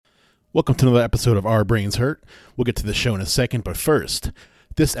Welcome to another episode of Our Brains Hurt. We'll get to the show in a second, but first,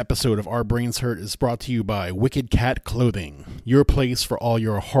 this episode of Our Brains Hurt is brought to you by Wicked Cat Clothing, your place for all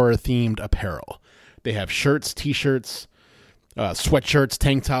your horror-themed apparel. They have shirts, t-shirts, sweatshirts,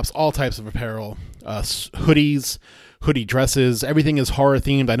 tank tops, all types of apparel, hoodies, hoodie dresses. Everything is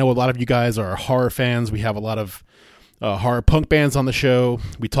horror-themed. I know a lot of you guys are horror fans. We have a lot of horror punk bands on the show.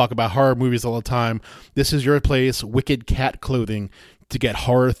 We talk about horror movies all the time. This is your place, Wicked Cat Clothing, to get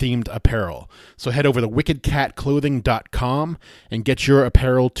horror-themed apparel. So head over to wickedcatclothing.com and get your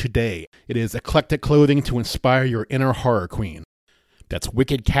apparel today. It is eclectic clothing to inspire your inner horror queen. That's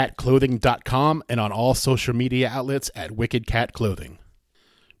wickedcatclothing.com and on all social media outlets at Wicked Cat Clothing.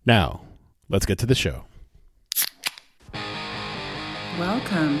 Now, let's get to the show.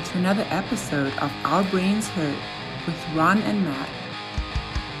 Welcome to another episode of Our Brains Hurt with Ron and Matt.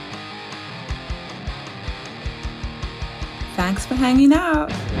 Thanks for hanging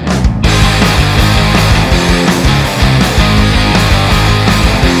out.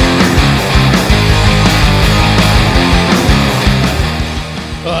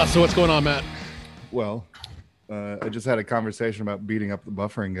 So what's going on, Matt? Well, I just had a conversation about beating up the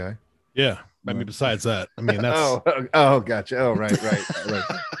buffering guy. Yeah, I mean, besides that, I mean, that's... Oh, gotcha. Oh, right.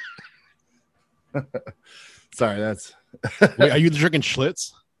 Sorry, that's... Wait, are you drinking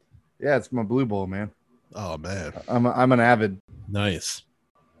Schlitz? Yeah, it's my Blue Bowl, man. Oh, man. I'm an avid. Nice.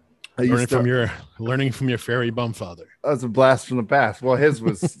 Learning from your fairy bum father. That's a blast from the past. Well, his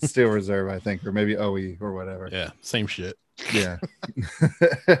was Steel Reserve, I think, or maybe OE or whatever. Yeah, same shit. Yeah.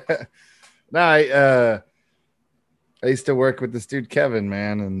 No, I used to work with this dude Kevin,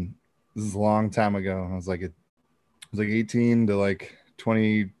 man, and this is a long time ago. I was like 18 to like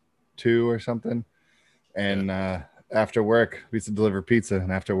 22 or something. And after work, we used to deliver pizza, and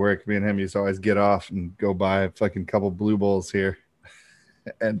after work, me and him used to always get off and go buy a fucking couple Blue Bowls here,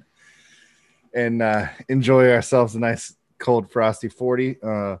 and enjoy ourselves a nice cold frosty 40.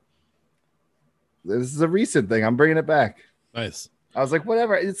 This is a recent thing. I'm bringing it back. Nice. I was like,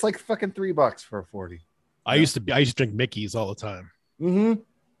 whatever. It's like fucking $3 for a 40. I used to drink Mickey's all the time. Mm-hmm.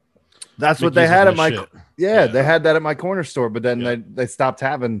 That's Mickey's what they had at my shit. Yeah, they had that at my corner store, but then they stopped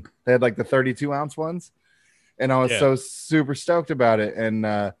having. They had like the 32-ounce ones, and I was so super stoked about it. And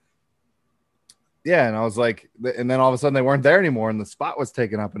and I was like, and then all of a sudden they weren't there anymore, and the spot was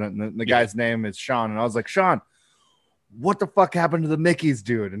taken up, and the guy's name is Sean, and I was like, Sean, what the fuck happened to the Mickey's,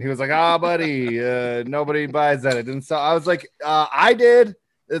 dude? And he was like, buddy, nobody buys that. It didn't sell. I was like, I did.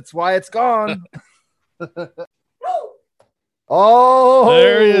 That's why it's gone. Oh,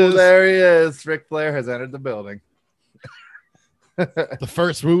 there he is. There he is. Ric Flair has entered the building. The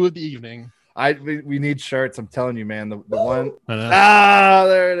first woo of the evening. We need shirts. I'm telling you, man. The one.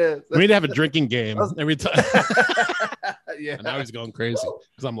 There it is. We need to have a drinking game every time. Yeah. And now he's going crazy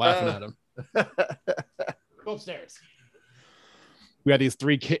because I'm laughing at him. Go upstairs. We had these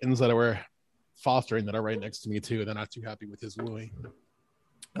 3 kittens that we're fostering that are right next to me too. They're not too happy with his wooing.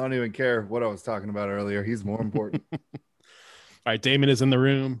 I don't even care what I was talking about earlier. He's more important. All right, Damon is in the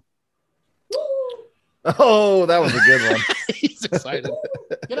room. Oh, that was a good one. He's excited.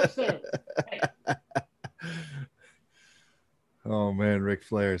 Get upstairs. Hey. Oh man, Ric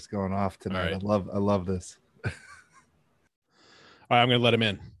Flair is going off tonight. Right. I love this. All right, I'm gonna let him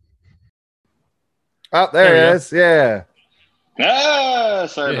in. Oh, there he is. Yeah.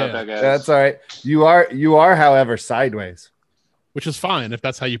 Sorry about that, guys. That's all right. You are, however, sideways. Which is fine if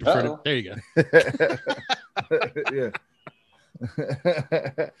that's how you prefer to. There you Yeah.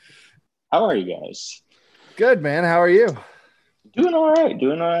 go. How are you guys? Good, man. How are you? Doing all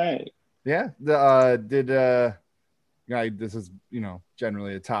right. Yeah. This is,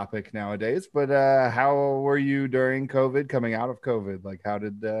 generally a topic nowadays, but how were you during COVID, coming out of COVID? Like, how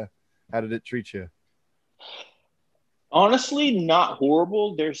did it treat you? Honestly, not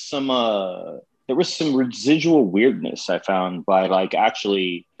horrible. There was some residual weirdness I found by like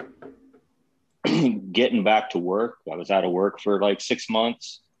actually getting back to work. I was out of work for like 6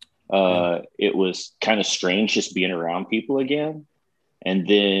 months. It was kind of strange just being around people again. And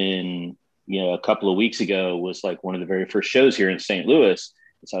then, a couple of weeks ago was like one of the very first shows here in St. Louis.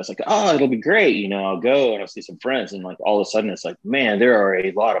 And so I was like, it'll be great. I'll go and I'll see some friends. And like all of a sudden it's like, man, there are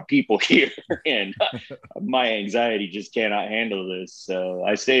a lot of people here and my anxiety just cannot handle this. So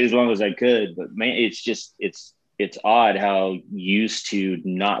I stayed as long as I could, but man, it's odd how used to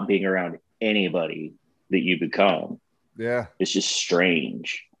not being around anybody that you become. Yeah. It's just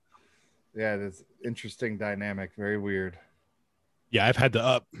strange. Yeah. It's interesting dynamic. Very weird. Yeah. I've had to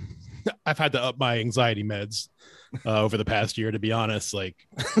up my anxiety meds over the past year, to be honest. Like,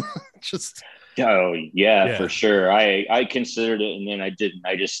 just Oh yeah, for sure. I considered it, and then I didn't.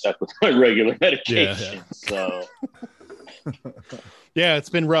 I just stuck with my regular medication. Yeah. So yeah, it's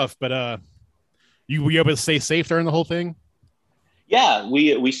been rough, but you were able to stay safe during the whole thing? yeah,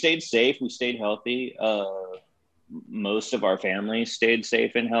 we stayed safe. We stayed healthy. Most of our family stayed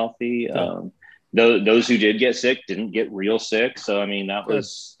safe and healthy. Those who did get sick didn't get real sick. So I mean, that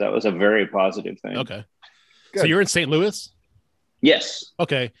was a very positive thing. Okay. Good. So you're in St. Louis? Yes.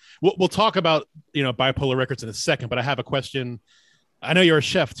 Okay. We'll talk about, Bypolar Records in a second, but I have a question. I know you're a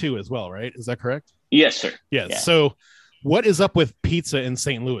chef too as well, right? Is that correct? Yes, sir. Yes. Yeah. So what is up with pizza in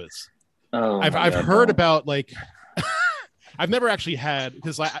St. Louis? I've heard about I've never actually had,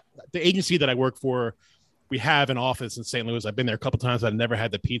 because the agency that I work for, we have an office in St. Louis. I've been there a couple times. I've never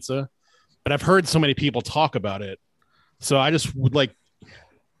had the pizza, but I've heard so many people talk about it. So I just would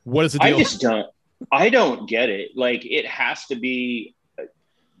what is the deal? I don't get it. Like it has to be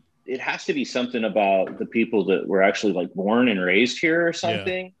something about the people that were actually born and raised here or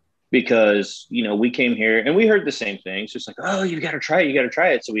something. Yeah. Because, we came here and we heard the same things. It's like, oh, you got to try it. You got to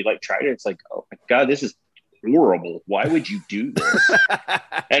try it. So we tried it. It's like, oh my God, this is horrible. Why would you do this?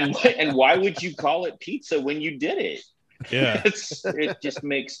 and why would you call it pizza when you did it? Yeah. It just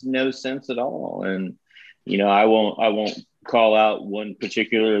makes no sense at all. And, I won't call out one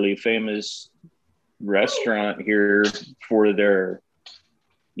particularly famous restaurant here for their,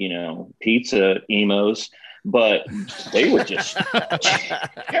 pizza emos, but they were just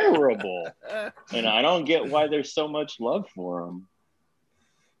terrible. And I don't get why there's so much love for them.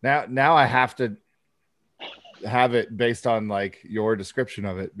 Now I have to have it based on your description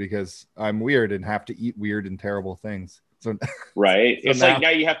of it, because I'm weird and have to eat weird and terrible things. So right. So it's now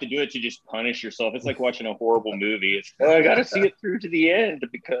you have to do it to just punish yourself. It's like watching a horrible movie. It's I got to see it through to the end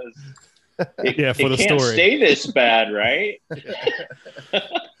because it can't stay this bad, right?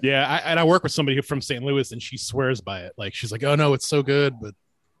 Yeah, I work with somebody from St. Louis, and she swears by it. She's like, "Oh no, it's so good." But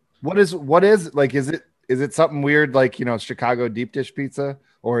what is is it something weird Chicago deep dish pizza,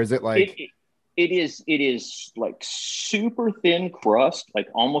 or is it It is super thin crust,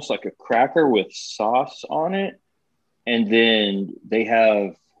 almost like a cracker with sauce on it. And then they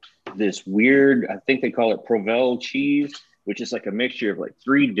have this weird, I think they call it Provel cheese, which is a mixture of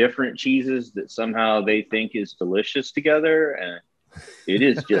 3 different cheeses that somehow they think is delicious together. And it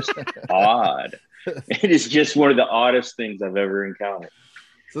is just odd. It is just one of the oddest things I've ever encountered.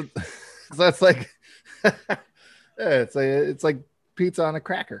 So that's it's like pizza on a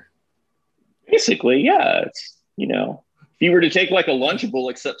cracker. Basically, yeah. It's, if you were to take a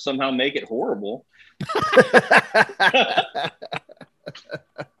Lunchable, except somehow make it horrible.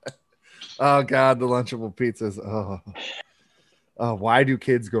 Oh God, the Lunchable pizzas. Oh, why do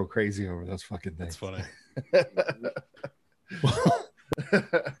kids go crazy over those fucking things? That's funny.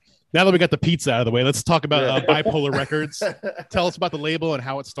 Now that we got the pizza out of the way, let's talk about Bypolar Records. Tell us about the label and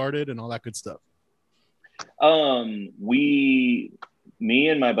how it started and all that good stuff. Me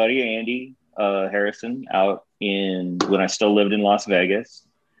and my buddy Andy Harrison when I still lived in Las Vegas.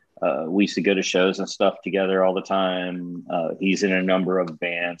 We used to go to shows and stuff together all the time. He's in a number of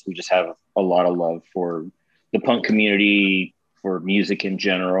bands. We just have a lot of love for the punk community, for music in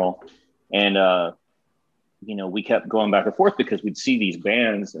general. And, we kept going back and forth because we'd see these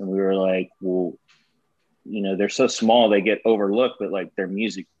bands and we were like, well, they're so small, they get overlooked, but their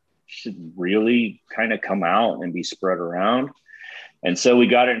music should really kind of come out and be spread around. And so we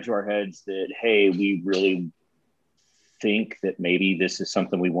got it into our heads that, hey, we really think that maybe this is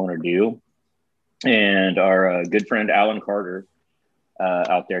something we want to do. And our good friend Alan Carter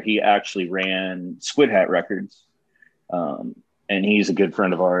out there, he actually ran Squid Hat Records, and he's a good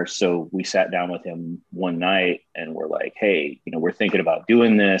friend of ours. So we sat down with him one night and we're like, hey, we're thinking about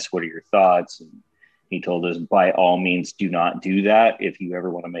doing this. What are your thoughts? And he told us, by all means, do not do that if you ever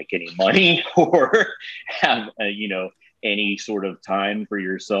want to make any money or have any sort of time for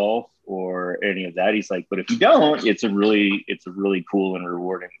yourself or any of that. He's like, but if you don't, it's a really cool and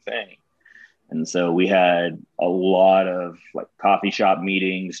rewarding thing. And so we had a lot of coffee shop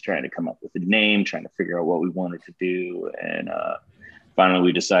meetings, trying to come up with a name, trying to figure out what we wanted to do. And finally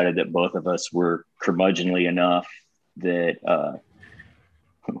we decided that both of us were curmudgeonly enough that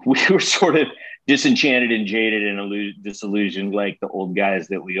we were sort of disenchanted and jaded and disillusioned like the old guys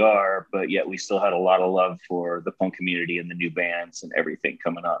that we are, but yet we still had a lot of love for the punk community and the new bands and everything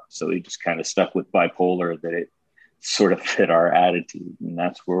coming up. So we just kind of stuck with Bypolar, that it sort of fit our attitude, and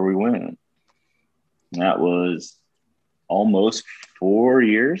that's where we went. And that was almost 4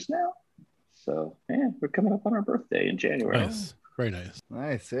 years now. So yeah, we're coming up on our birthday in January. Nice. Very nice.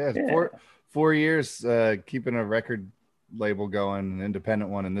 Nice. Yeah. 4 years keeping a record label going, an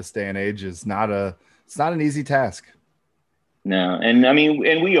independent one in this day and age it's not an easy task. No. And I mean,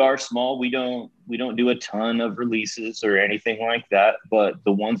 and we are small. We don't do a ton of releases or anything like that, but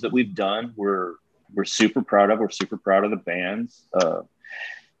the ones that we've done, we're super proud of. We're super proud of the bands.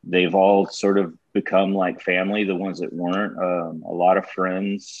 They've all sort of become like family, the ones that weren't. A lot of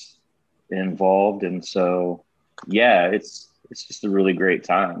friends involved. And so, yeah, it's just a really great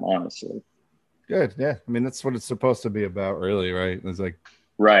time, honestly. Good. Yeah. I mean, that's what it's supposed to be about, really, right? It's like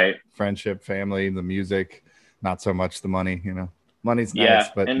right. Friendship, family, the music, not so much the money, money's nice,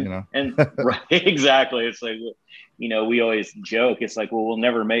 but and right, exactly. It's like, we always joke. It's like, well, we'll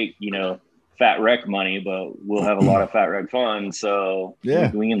never make, fat wreck money, but we'll have a lot of fat wreck fun. So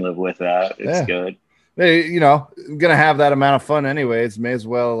yeah, we can live with that. It's good. Hey, gonna have that amount of fun anyways. May as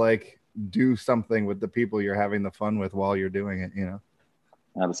well like do something with the people you're having the fun with while you're doing it.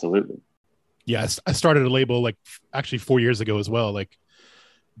 Absolutely. Yes, I started a label like actually 4 years ago as well, like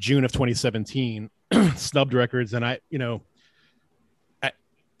June of 2017, Snubbed Records, and I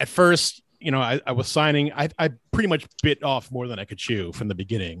at first, I was signing. I pretty much bit off more than I could chew from the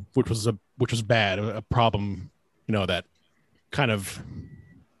beginning, which was bad, a problem, that kind of,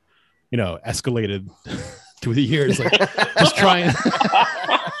 escalated through the years, like just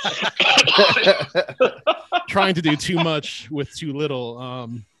trying to do too much with too little.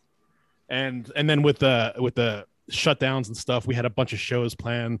 And then with the shutdowns and stuff, we had a bunch of shows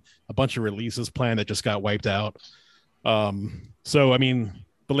planned, a bunch of releases planned that just got wiped out. So I mean,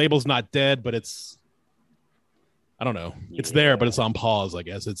 the label's not dead, but it's, I don't know, it's there, but it's on pause, I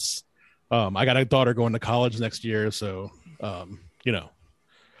guess. It's I got a daughter going to college next year, so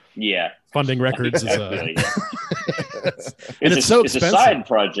funding records is it's so expensive. It's a side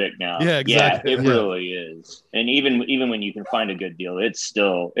project now. Yeah, exactly. Yeah, it really is. And even when you can find a good deal, it's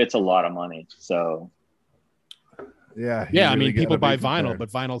a lot of money. So yeah, I mean, people buy vinyl, but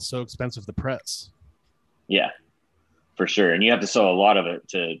vinyl's so expensive to press. Yeah, for sure. And you have to sell a lot of it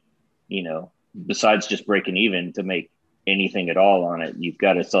to, besides just breaking even, to make anything at all on it. You've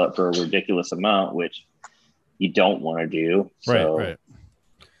got to sell it for a ridiculous amount, which you don't want to do. So. Right.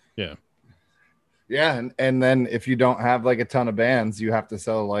 Yeah. Yeah. And then if you don't have like a ton of bands, you have to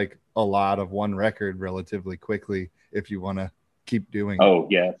sell like a lot of one record relatively quickly if you want to keep doing it. Oh,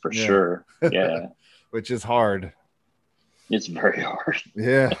 yeah, for sure. Yeah. Which is hard. It's very hard.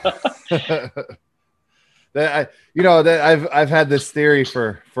 Yeah. I've had this theory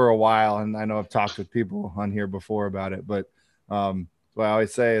for a while, and I know I've talked with people on here before about it, but what I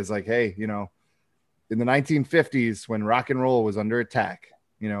always say is like, hey, in the 1950s when rock and roll was under attack,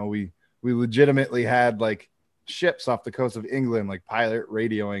 we legitimately had like ships off the coast of England, like pilot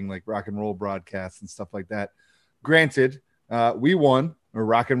radioing like rock and roll broadcasts and stuff like that. Granted, we won, or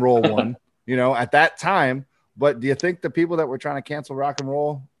rock and roll won, at that time. But do you think the people that were trying to cancel rock and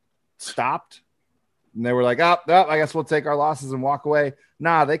roll stopped? And they were like, oh, I guess we'll take our losses and walk away.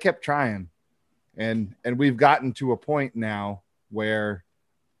 Nah, they kept trying. And we've gotten to a point now where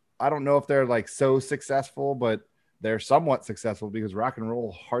I don't know if they're like so successful, but they're somewhat successful because rock and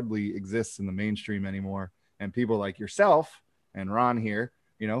roll hardly exists in the mainstream anymore. And people like yourself and Ron here,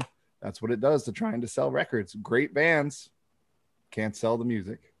 that's what it does to trying to sell records. Great bands can't sell the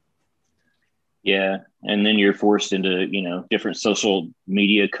music. Yeah. And then you're forced into, different social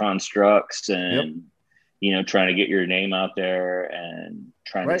media constructs and, trying to get your name out there and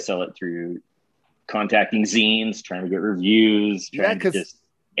trying to sell it through contacting zines, trying to get reviews, trying to just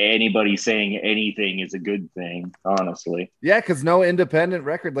anybody saying anything is a good thing, honestly. Yeah. Cause no independent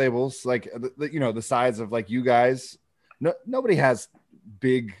record labels, like, the size of like you guys, nobody has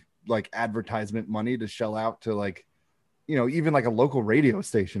big like advertisement money to shell out to like, even like a local radio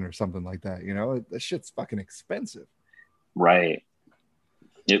station or something like that, that shit's fucking expensive. Right.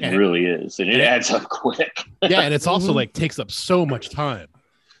 It really is. And it adds up quick. Yeah. And it's also like takes up so much time.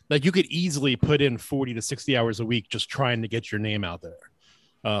 Like you could easily put in 40 to 60 hours a week just trying to get your name out there.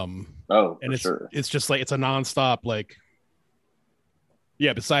 And it's just like, it's a nonstop, like,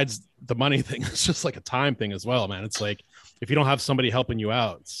 besides the money thing, it's just like a time thing as well, man. It's like, if you don't have somebody helping you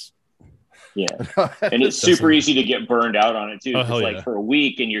out, and it's super easy to get burned out on it too. For a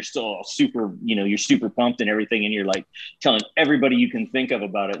week and you're still super, you're super pumped and everything. And you're like telling everybody you can think of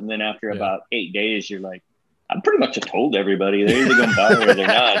about it. And then after about 8 days, you're like, I'm pretty much told everybody they're either going to buy it or they're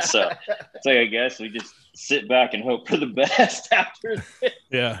not. So it's like, I guess we just sit back and hope for the best after this.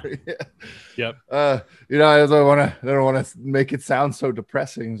 Yeah. Yep. I don't want to make it sound so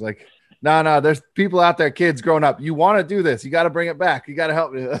depressing. It's like, No, there's people out there, kids growing up. You want to do this. You got to bring it back. You got to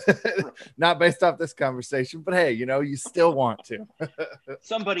help me. Not based off this conversation, but hey, you still want to.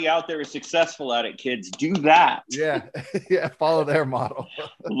 Somebody out there is successful at it, kids. Do that. Yeah. Yeah. Follow their model.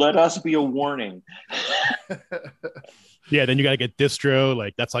 Let us be a warning. Yeah. Then you got to get distro.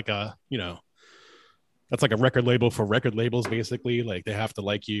 Like that's like a record label for record labels, basically. Like they have to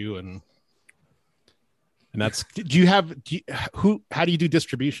like you. And that's, how do you do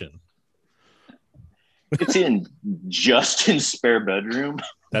distribution? It's in Justin's spare bedroom.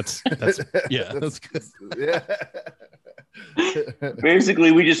 That's yeah. That's good. Yeah.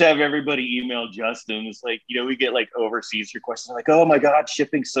 Basically, we just have everybody email Justin. It's like, we get like overseas requests. Like, oh my God,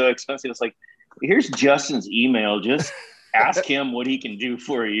 shipping's so expensive. It's like, here's Justin's email. Just ask him what he can do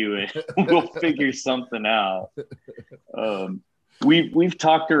for you, and we'll figure something out. We've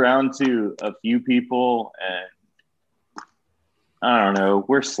talked around to a few people, and I don't know,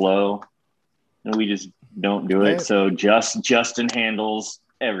 we're slow, and we just don't do it. So Justin handles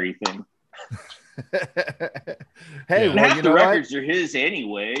everything. Hey, and half the records are his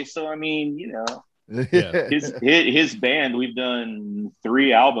anyway. So I mean, his band. We've done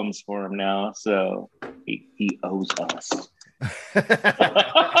 3 albums for him now, so he owes us. That's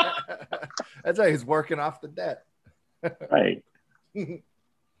why he's working off the debt. Right.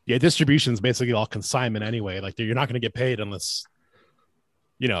 Yeah, distribution is basically all consignment anyway. Like you're not going to get paid unless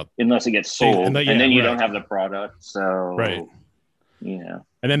it gets sold, and then you don't have the product. So right. And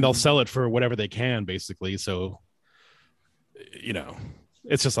then they'll sell it for whatever they can, basically. So,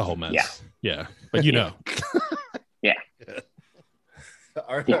 it's just a whole mess. Yeah. But Yeah. Yeah.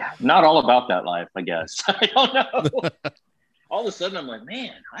 Not all about that life, I guess. I don't know. All of a sudden, I'm like,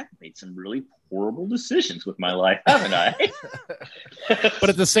 man, I've made some really horrible decisions with my life, haven't I? But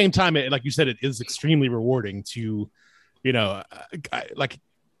at the same time, like you said, it is extremely rewarding to, like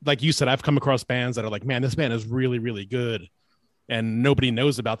you said, I've come across bands that are like, man, this band is really, really good. And nobody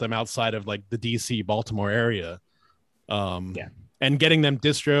knows about them outside of like the DC, Baltimore area. And getting them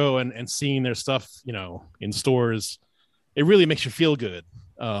distro and seeing their stuff, in stores, it really makes you feel good.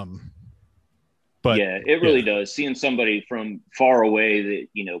 But yeah, it really does. Seeing somebody from far away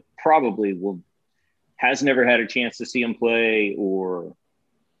that, probably has never had a chance to see them play or,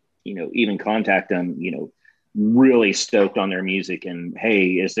 even contact them, really stoked on their music, and hey,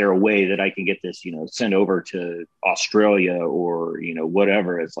 is there a way that I can get this sent over to Australia or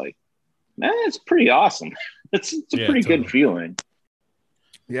whatever? It's like, man, it's pretty awesome. It's a pretty good feeling.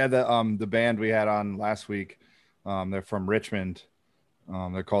 Yeah, the band we had on last week, they're from Richmond.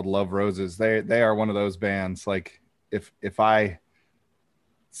 They're called Love Roses. They are one of those bands. Like if I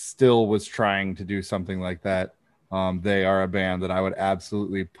still was trying to do something like that, they are a band that I would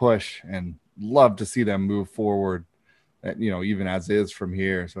absolutely push and love to see them move forward, even as is from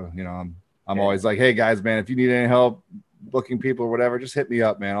here. So, I'm always like, hey guys, man, if you need any help booking people or whatever, just hit me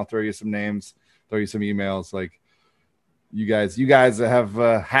up, man. I'll throw you some names, throw you some emails. Like you guys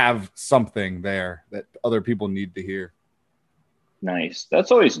have something there that other people need to hear. Nice.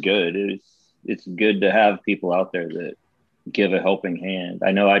 That's always good. It's good to have people out there that give a helping hand.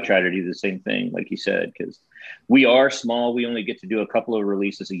 I know I try to do the same thing, like you said, because we are small. We only get to do a couple of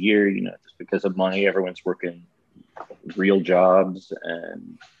releases a year, just because of money. Everyone's working real jobs,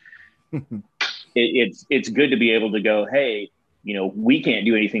 and it's good to be able to go, hey, we can't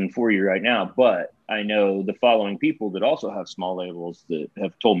do anything for you right now, but I know the following people that also have small labels that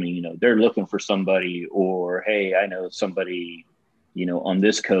have told me, they're looking for somebody, or hey, I know somebody, on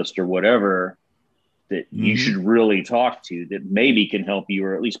this coast or whatever, that you should really talk to, that maybe can help you,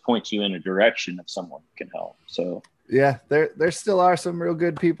 or at least point you in a direction of someone who can help. So yeah, there still are some real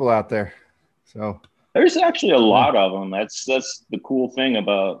good people out there. So there's actually a lot of them. That's the cool thing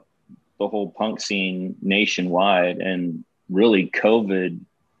about the whole punk scene nationwide. And really COVID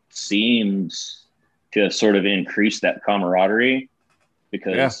seems to sort of increase that camaraderie,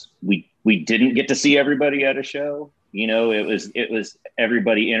 because we didn't get to see everybody at a show. It was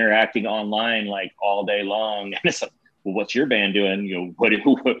everybody interacting online like all day long. And it's like, well, what's your band doing?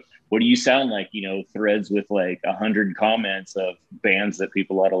 What do you sound like? Threads with like 100 comments of bands that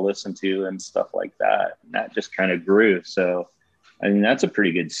people ought to listen to and stuff like that. And that just kind of grew. So, I mean, that's a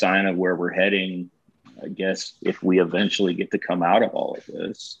pretty good sign of where we're heading, I guess, if we eventually get to come out of all of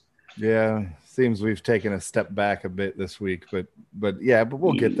this. Yeah, seems we've taken a step back a bit this week, but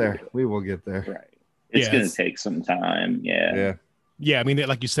we'll get there. We will get there. Right. It's going to take some time. Yeah. I mean,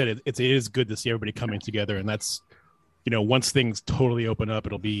 like you said, it is good to see everybody coming together, and that's, once things totally open up,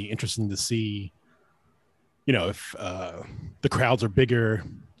 it'll be interesting to see, if the crowds are bigger,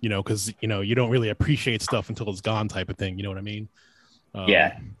 because you don't really appreciate stuff until it's gone, type of thing. You know what I mean?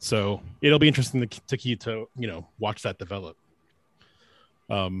 So it'll be interesting to watch that develop.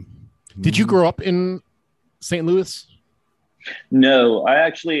 Did you grow up in St. Louis? No,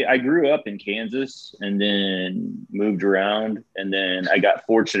 I grew up in Kansas and then moved around. And then I got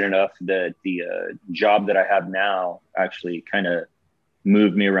fortunate enough that the job that I have now actually kind of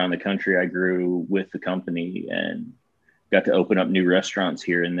moved me around the country. I grew with the company and got to open up new restaurants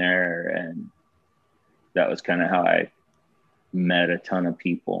here and there. And that was kind of how I met a ton of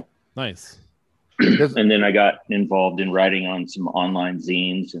people. Nice. And then I got involved in writing on some online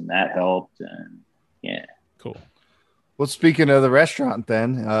zines, and that helped. And yeah. Cool. Well, speaking of the restaurant,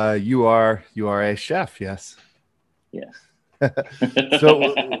 then you are a chef, yes? Yes.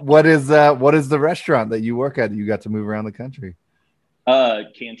 So, what is the restaurant that you work at? You got to move around the country.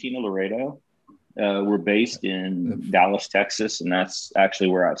 Cantina Laredo. We're based in Dallas, Texas, and that's actually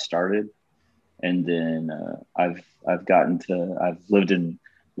where I started. And then I've lived in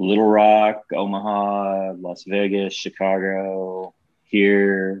Little Rock, Omaha, Las Vegas, Chicago,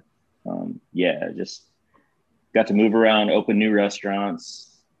 here. Just got to move around, open new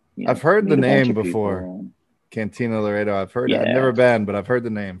restaurants. I've heard the name before. Cantina Laredo. I've heard it. I've never been, but I've heard the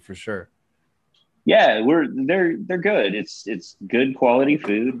name for sure. Yeah, they're good. It's good quality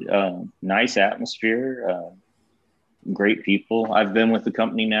food, nice atmosphere, great people. I've been with the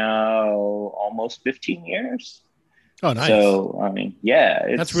company now almost 15 years. Oh, nice. So I mean,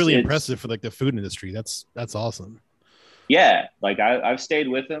 that's really impressive for like the food industry. That's awesome. Yeah, like I've stayed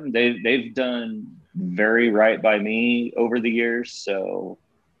with them. They've done very right by me over the years. So,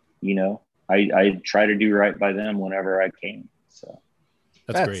 I try to do right by them whenever I can. So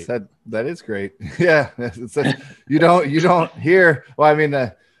that's great. That is great. Yeah, you don't hear. Well, I mean,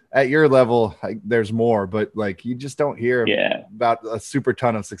 at your level, there's more, but like you just don't hear about a super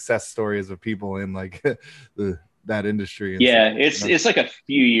ton of success stories of people in like that industry. Yeah, it's like a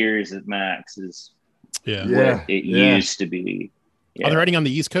few years at max is what it used to be. Yeah. Are they writing on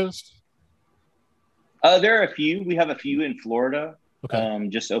the East Coast? There are a few. We have a few in Florida. Okay.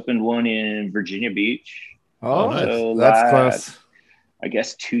 Just opened one in Virginia Beach. Oh, nice. So that's close. I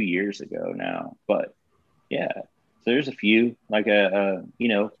guess 2 years ago now, but yeah. So there's a few like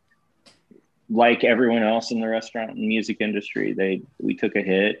like everyone else in the restaurant and music industry, we took a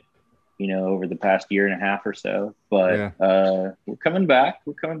hit, over the past year and a half or so, but we're coming back.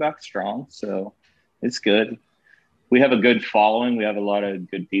 We're coming back strong. So it's good. We have a good following. We have a lot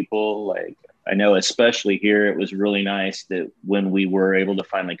of good people. Like I know, especially here, it was really nice that when we were able to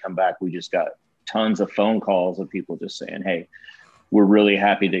finally come back, we just got tons of phone calls of people just saying, "Hey, we're really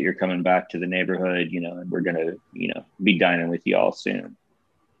happy that you're coming back to the neighborhood, and we're going to, be dining with you all soon."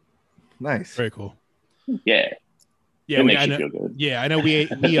 Nice. Very cool. Yeah. Yeah. I know, feel good. Yeah. I know we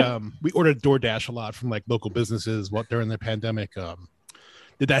ordered DoorDash a lot from like local businesses during the pandemic.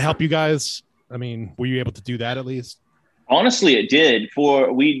 Did that help you guys? I mean, were you able to do that at least? Honestly, it did.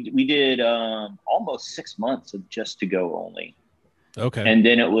 We did almost 6 months of just to go only. Okay. And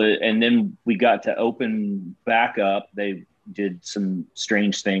then we got to open back up. They did some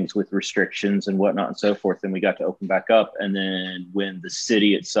strange things with restrictions and whatnot and so forth. And we got to open back up. And then when the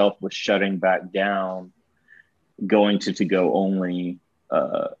city itself was shutting back down, going to go only,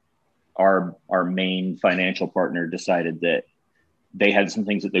 our main financial partner decided that they had some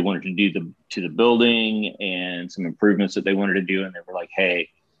things that they wanted to do to the building and some improvements that they wanted to do. And they were like, "Hey,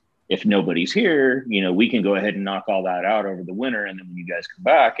 if nobody's here, we can go ahead and knock all that out over the winter. And then when you guys come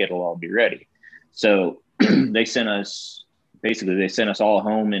back, it'll all be ready." So they sent us all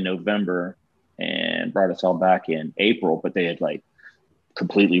home in November and brought us all back in April, but they had like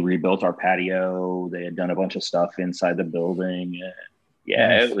completely rebuilt our patio. They had done a bunch of stuff inside the building.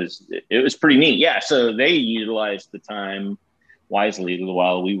 Nice. It was pretty neat. Yeah. So they utilized the time wisely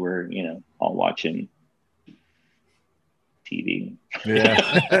while we were, all watching TV. Yeah.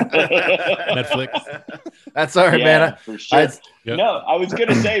 Netflix. That's all right, man. For sure. No, I was going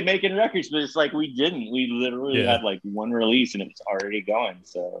to say making records, but it's like we didn't. We literally had like one release and it was already going.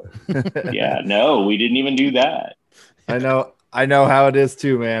 So no, we didn't even do that. I know how it is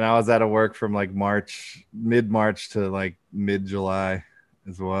too, man. I was out of work from like mid-March to like mid-July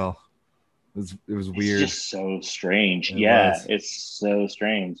as well. It was weird. It's just so strange. It's so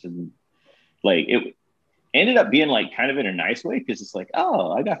strange. And like it ended up being like kind of in a nice way because it's like,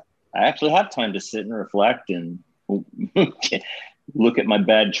 oh, I actually have time to sit and reflect and look at my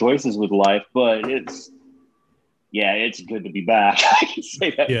bad choices with life. But it's good to be back. I can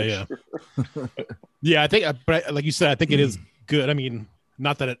say that. Yeah. Sure. Yeah, I think, but like you said, I think it is good. I mean,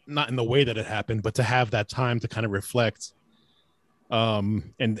 not in the way that it happened, but to have that time to kind of reflect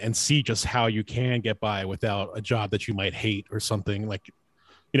and see just how you can get by without a job that you might hate or something. Like,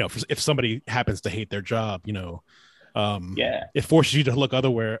 if somebody happens to hate their job, it forces you to look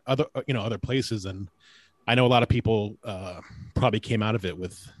other places. And I know a lot of people probably came out of it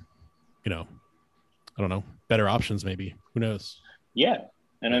with, I don't know, better options, maybe. Who knows? Yeah.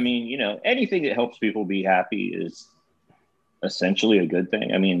 And I mean, anything that helps people be happy is essentially a good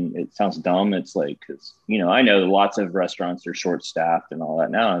thing. I mean, it sounds dumb. It's like, because, I know lots of restaurants are short staffed and all that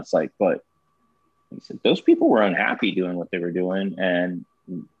now. It's like, but he said, those people were unhappy doing what they were doing, and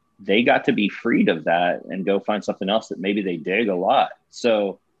they got to be freed of that and go find something else that maybe they dig a lot.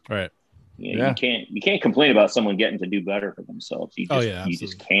 So, right. You can't complain about someone getting to do better for themselves. You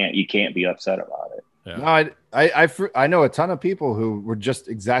just can't be upset about it. Yeah. No, I know a ton of people who were just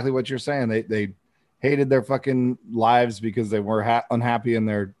exactly what you're saying. They hated their fucking lives because they were unhappy in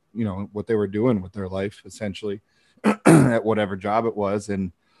their, what they were doing with their life, essentially, at whatever job it was.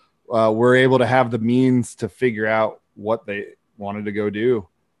 And were able to have the means to figure out what they wanted to go do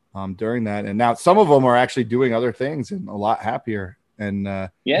during that. And now some of them are actually doing other things and a lot happier. And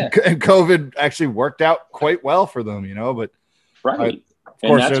and COVID actually worked out quite well for them, but right. Of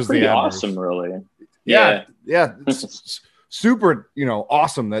course, that's pretty awesome, really. Yeah. It's super,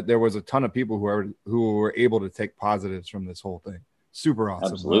 awesome that there was a ton of people who were able to take positives from this whole thing. Super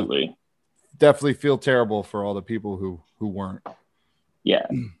awesome. Absolutely. Definitely feel terrible for all the people who weren't. Yeah.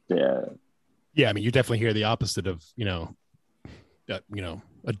 Yeah. I mean, you definitely hear the opposite of,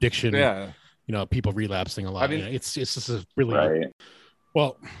 addiction. Yeah. People relapsing a lot. I mean, it's just a really right.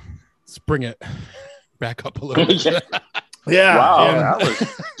 Well, let's bring it back up a little bit. Yeah. Wow, that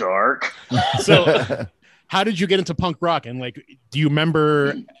was dark. So, how did you get into punk rock? And like, do you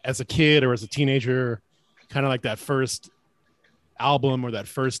remember as a kid or as a teenager, kind of like that first album or that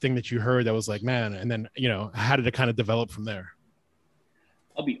first thing that you heard that was like, man? And then, how did it kind of develop from there?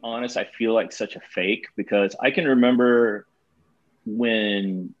 I'll be honest, I feel like such a fake because I can remember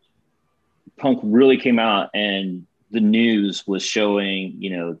when punk really came out and the news was showing,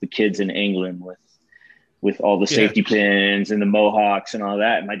 the kids in England with all the safety pins and the mohawks and all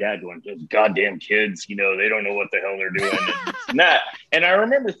that. And my dad going, those goddamn kids, they don't know what the hell they're doing and that. And I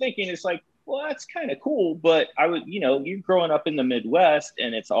remember thinking, it's like, well, that's kind of cool. But I would, you're growing up in the Midwest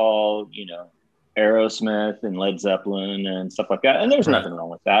and it's all, Aerosmith and Led Zeppelin and stuff like that. And there's nothing wrong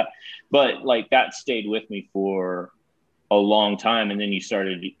with that. But like that stayed with me for a long time. And then I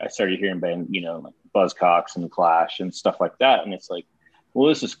started hearing band, like Buzzcocks and the Clash and stuff like that. And it's like, well,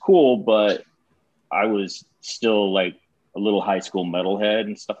 this is cool, but I was still like a little high school metalhead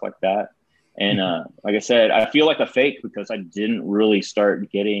and stuff like that. And like I said, I feel like a fake because I didn't really start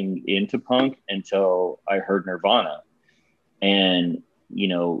getting into punk until I heard Nirvana. And,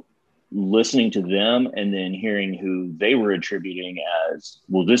 listening to them and then hearing who they were attributing as,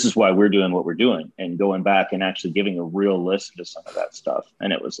 well, this is why we're doing what we're doing, and going back and actually giving a real listen to some of that stuff.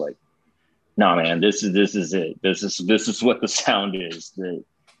 And it was like, nah, man, this is it. This is what the sound is that,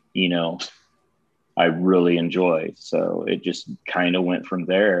 I really enjoy. So it just kind of went from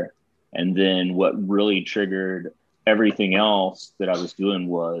there. And then what really triggered everything else that I was doing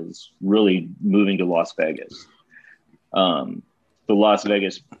was really moving to Las Vegas. The Las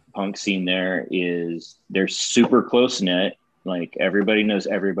Vegas punk scene they're super close knit. Like everybody knows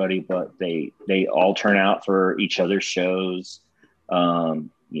everybody, but they all turn out for each other's shows.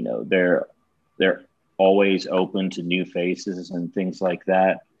 They're always open to new faces and things like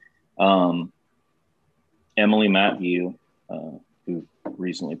that. Emily Matthew, who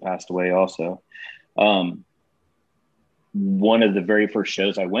recently passed away also. One of the very first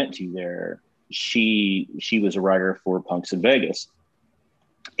shows I went to there, she was a writer for Punks in Vegas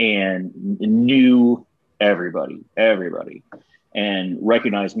and knew everybody and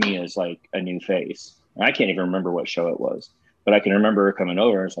recognized me as like a new face. And I can't even remember what show it was, but I can remember her coming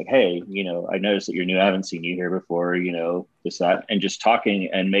over and it's like, hey, I noticed that you're new. I haven't seen you here before, this, that, and just talking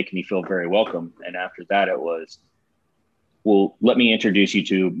and making me feel very welcome. And after that, it was, well, let me introduce you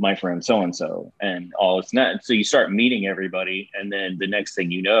to my friend so-and-so and all this and that. And so you start meeting everybody. And then the next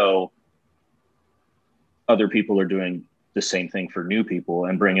thing you know, other people are doing the same thing for new people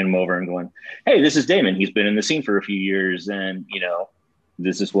and bringing them over and going, hey, this is Damon. He's been in the scene for a few years and,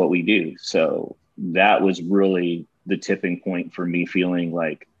 this is what we do. So that was really the tipping point for me feeling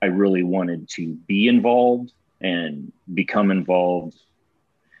like I really wanted to be involved and become involved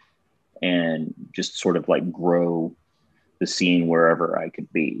and just sort of like grow the scene wherever I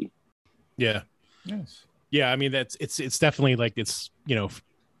could be. Yeah. Nice. Yeah. I mean, it's definitely like,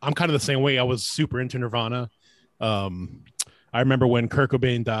 I'm kind of the same way. I was super into Nirvana. I remember when Kurt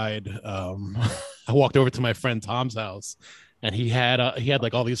Cobain died, I walked over to my friend Tom's house and he had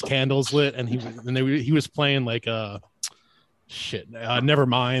like all these candles lit, and he was playing like never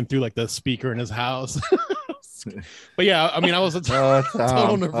mind through like the speaker in his house. But yeah, I mean, I was a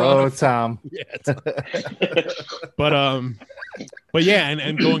total Nirvana. Tom. Yeah, but yeah,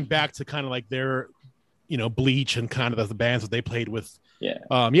 and going back to kind of like their, Bleach and kind of the bands that they played with.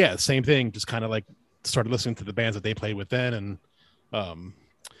 Yeah. Same thing. Just kind of like started listening to the bands that they played with then, and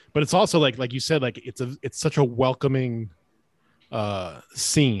but it's also like you said, like it's such a welcoming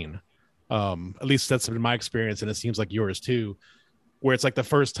scene. At least that's been my experience, and it seems like yours too, where it's like the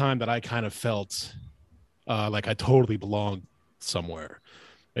first time that I kind of felt like I totally belonged somewhere.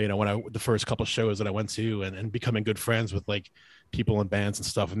 When the first couple shows that I went to, and becoming good friends with like people in bands and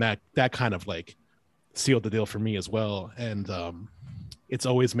stuff, and that kind of like sealed the deal for me as well. And it's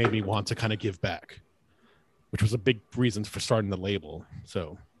always made me want to kind of give back, which was a big reason for starting the label.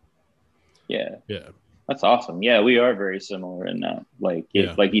 So yeah, that's awesome. Yeah, we are very similar in that. Like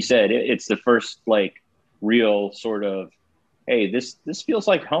like you said, it's the first like real sort of, hey, this feels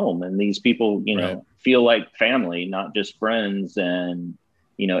like home, and these people feel like family, not just friends, and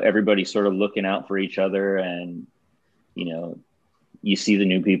everybody sort of looking out for each other, and you see the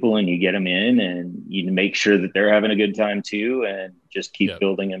new people and you get them in, and you make sure that they're having a good time too, and just keep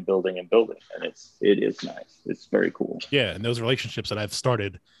building and building and building. And it is nice. It's very cool. Yeah. And those relationships that I've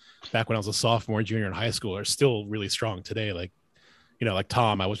started back when I was a sophomore and junior in high school are still really strong today. Like, like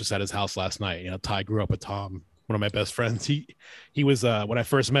Tom, I was just at his house last night. Ty grew up with Tom, one of my best friends. He was, when I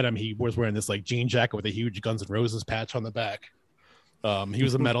first met him, he was wearing this like jean jacket with a huge Guns N' Roses patch on the back. He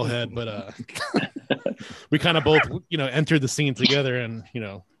was a metalhead, but we kind of both, entered the scene together, and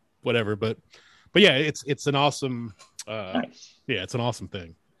whatever. But yeah, it's an awesome, nice. Yeah, it's an awesome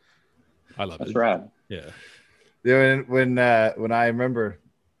thing. I love it. That's right. Yeah. Yeah. When I remember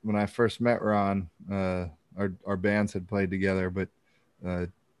when I first met Ron, our bands had played together, but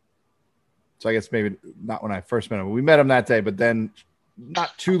so I guess maybe not when I first met him. We met him that day, but then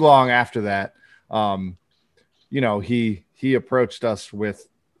not too long after that, he approached us with,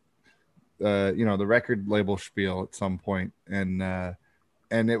 the record label spiel at some point. And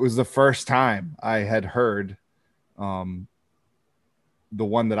it was the first time I had heard the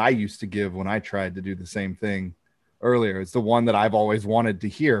one that I used to give when I tried to do the same thing earlier. It's the one that I've always wanted to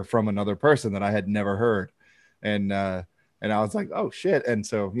hear from another person that I had never heard. And I was like, oh shit. And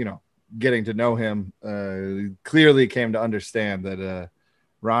so, getting to know him, clearly came to understand that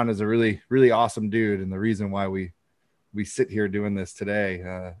Ron is a really, really awesome dude. And the reason why we sit here doing this today.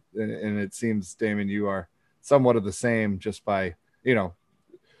 And it seems, Damon, you are somewhat of the same, just by,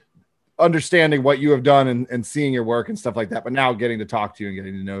 understanding what you have done and seeing your work and stuff like that, but now getting to talk to you and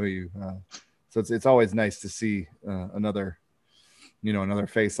getting to know you. So it's always nice to see another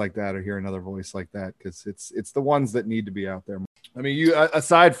face like that, or hear another voice like that. Cause it's the ones that need to be out there. I mean, you,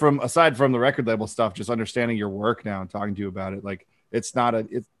 aside from the record label stuff, just understanding your work now and talking to you about it. Like, it's not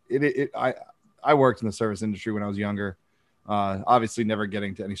I worked in the service industry when I was younger. Obviously never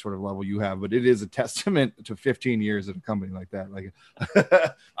getting to any sort of level you have, but it is a testament to 15 years at a company like that. Like,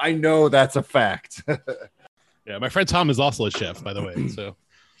 I know that's a fact. Yeah. My friend Tom is also a chef, by the way. So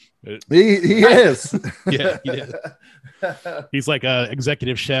he is. Yeah, he is. He's like a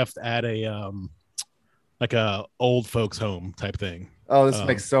executive chef at a old folks home type thing. Oh, this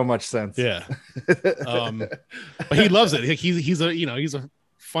makes so much sense. Yeah. But he loves it. He's a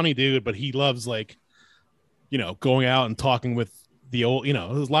funny dude, but he loves like, going out and talking with the old,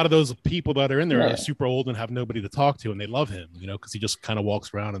 there's a lot of those people that are in there are super old and have nobody to talk to, and they love him, because he just kind of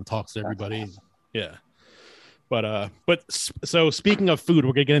walks around and talks to everybody. Yeah. But so speaking of food,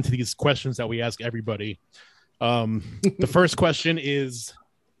 we're gonna get into these questions that we ask everybody. The first question is,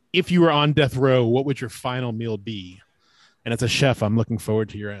 if you were on death row, what would your final meal be? And as a chef, I'm looking forward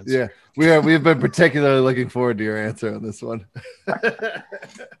to your answer. Yeah, we've been particularly looking forward to your answer on this one.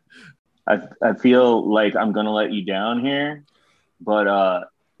 I feel like I'm gonna let you down here, but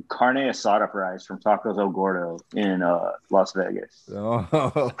carne asada fries from Tacos El Gordo in Las Vegas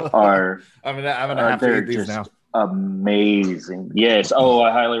are I'm gonna have to eat these now. Amazing. Yes. Oh,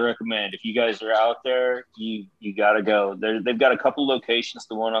 I highly recommend. If you guys are out there, you gotta go. They've got a couple locations.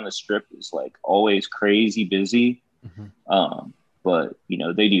 The one on the Strip is like always crazy busy. Mm-hmm. But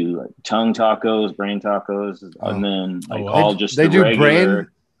they do like tongue tacos, brain tacos, and then all just they do regular brain.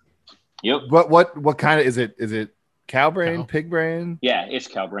 Yep. What kind of is it? Is it cow brain, pig brain? Yeah, it's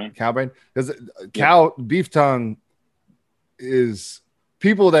cow brain. Cow brain, because beef tongue is,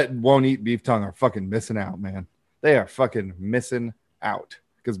 people that won't eat beef tongue are fucking missing out, man. They are fucking missing out,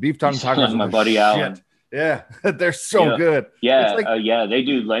 because beef tongue tacos. My buddy Alan. Yeah, they're so good. Yeah, like, they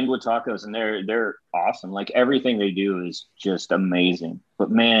do lengua tacos, and they're awesome. Like everything they do is just amazing.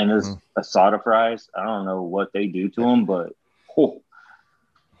 But man, those asada fries, I don't know what they do to them, but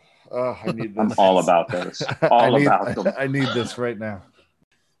I need this. I'm all about those. About them. I need this right now.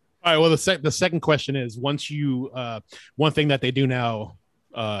 All right. Well, the second question is: once you, one thing that they do now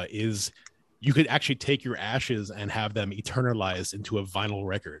is you could actually take your ashes and have them eternalized into a vinyl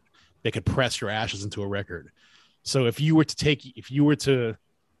record. They could press your ashes into a record. So if you were to,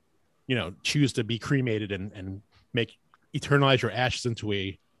 choose to be cremated and eternalize your ashes into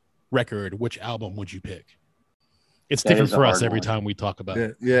a record, which album would you pick? It's different for us every time we talk about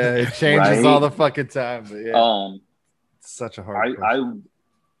it. Yeah, it changes all the fucking time. But yeah, it's such a hard question.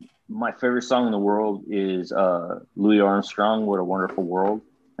 My favorite song in the world is Louis Armstrong, "What a Wonderful World,"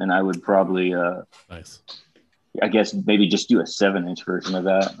 and I would probably nice. I guess maybe just do a 7-inch version of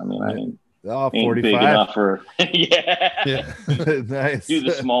that. I mean, 45 big enough for yeah. Nice. Do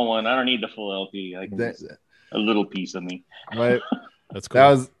the small one. I don't need the full LP. I can just, a little piece of me. Right. That's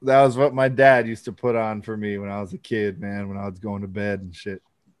cool. That was what my dad used to put on for me when I was a kid, man. When I was going to bed and shit,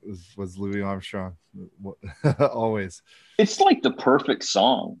 was Louis Armstrong. Always. It's like the perfect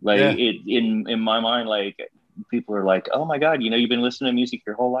song. Like in my mind, like people are like, "Oh my God, you've been listening to music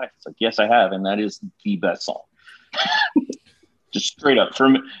your whole life." It's like, yes, I have, and that is the best song. Just straight up for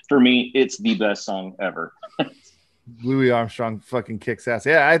me, it's the best song ever. Louis Armstrong fucking kicks ass.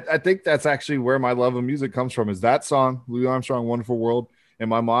 Yeah, I think that's actually where my love of music comes from, is that song, Louis Armstrong, "Wonderful World." And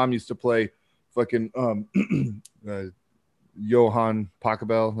my mom used to play fucking Johann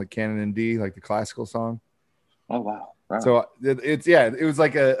Pachelbel, like Canon in D, like the classical song. Oh wow. Right. So it was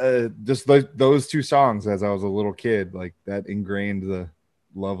like just those two songs as I was a little kid, like that ingrained the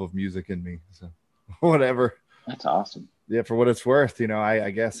love of music in me. So whatever. That's awesome. Yeah, for what it's worth,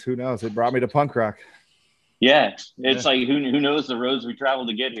 I guess, who knows? It brought me to punk rock. Yeah, it's like who knows the roads we traveled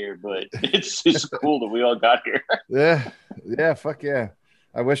to get here, but it's just cool that we all got here. Yeah, fuck yeah.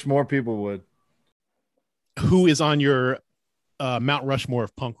 I wish more people would. Who is on your Mount Rushmore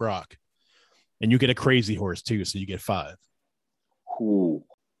of punk rock? And you get a crazy horse too, so you get 5. Ooh.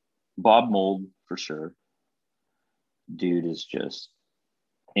 Bob Mould for sure. Dude is just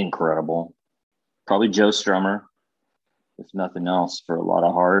incredible. Probably Joe Strummer, if nothing else, for a lot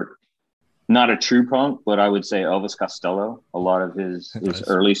of heart. Not a true punk, but I would say Elvis Costello. A lot of his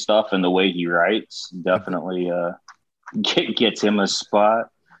early stuff and the way he writes definitely gets him a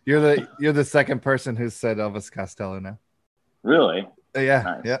spot. You're the second person who said Elvis Costello now. Really?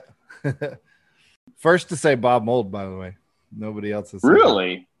 Yeah, nice. Yeah. First to say Bob Mould, by the way. Nobody else has said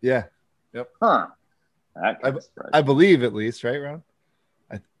really? That. Yeah. Yep. Huh. I believe, at least, right, Ron?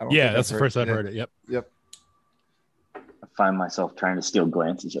 I don't that's the first I've heard it. Yep. I find myself trying to steal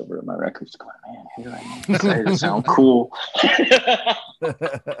glances over at my records, going, "Man, who do I need to say to sound cool?"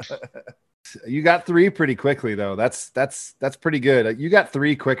 You got 3 pretty quickly, though. That's pretty good. You got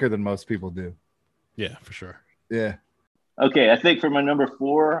 3 quicker than most people do. Yeah, for sure. Yeah. Okay, I think for my number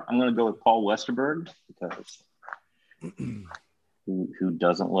 4, I'm going to go with Paul Westerberg, because who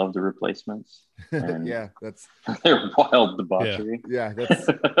doesn't love the Replacements? And yeah, that's they're wild debauchery. Yeah, that's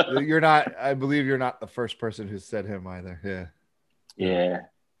you're not. I believe you're not the first person who said him either. Yeah.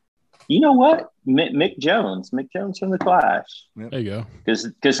 You know what? Mick Jones from the Clash. There you go.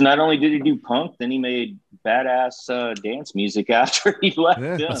 Because not only did he do punk, then he made badass dance music after he left.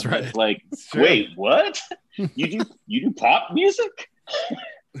 Yeah, that's right. It's like, wait, what? You do pop music?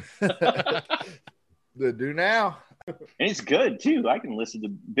 They do now. And it's good too. I can listen to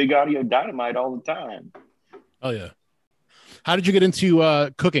Big Audio Dynamite all the time. Oh yeah. How did you get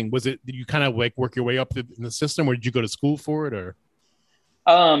into cooking? Did you kind of like work your way up in the system, or did you go to school for it, or?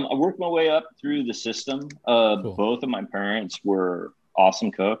 I worked my way up through the system. Cool. Both of my parents were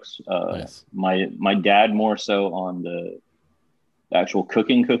awesome cooks. Nice. My dad more so on the actual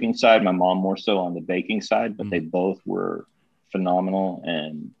cooking side. My mom more so on the baking side, but they both were phenomenal,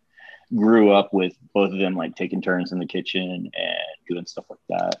 and grew up with both of them like taking turns in the kitchen and doing stuff like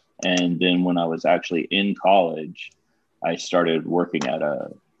that. And then when I was actually in college, I started working at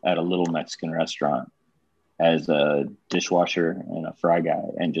a little Mexican restaurant as a dishwasher and a fry guy,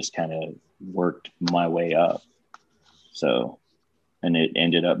 and just kind of worked my way up. So, and it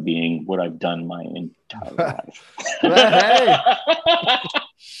ended up being what I've done my entire life. Hey,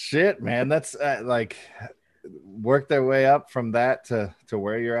 shit, man, that's like work their way up from that to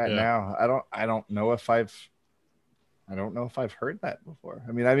where you're at now. I don't know if I've heard that before.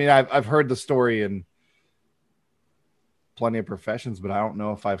 I mean, I've heard the story in plenty of professions, but I don't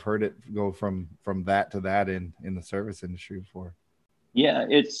know if I've heard it go from that to that in the service industry before. Yeah,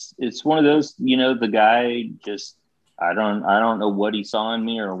 it's one of those, the guy just I don't know what he saw in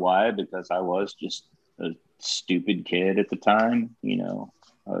me or why, because I was just a stupid kid at the time.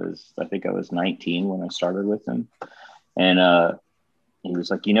 I think I was 19 when I started with him. And he was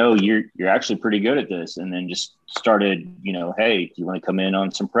like, you're actually pretty good at this. And then just started, hey, do you want to come in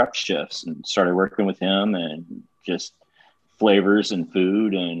on some prep shifts? And started working with him, and just flavors and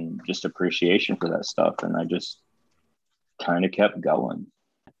food and just appreciation for that stuff. And I just kind of kept going.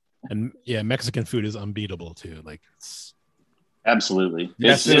 And yeah, Mexican food is unbeatable too. Like, absolutely.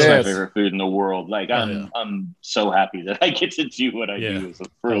 Yes, it's my favorite food in the world. Like, I'm so happy that I get to do what I do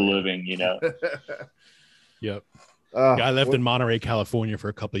for a living, Yep. I lived in Monterey, California for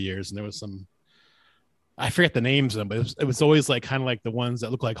a couple of years, and there was some, I forget the names of them, but it was always like kind of like the ones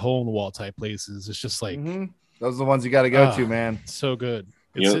that look like hole in the wall type places. It's just like those are the ones you got to go to, man. So good.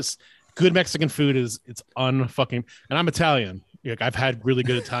 It's just good Mexican food it's unfucking. And I'm Italian. Like, I've had really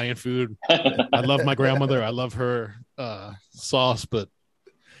good Italian food. I love my grandmother. I love her sauce, but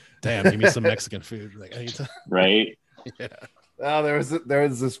damn, give me some Mexican food. Like, I need to. Right. Yeah. Oh, there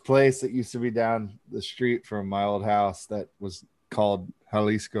was this place that used to be down the street from my old house that was called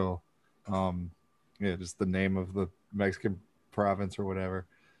Jalisco. Just the name of the Mexican province or whatever.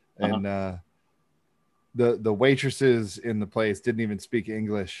 And the waitresses in the place didn't even speak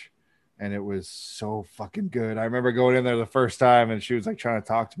English, and it was so fucking good. I remember going in there the first time, and she was like trying to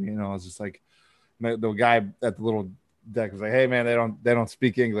talk to me, and I was just like, the guy at the little deck was like, "Hey man, they don't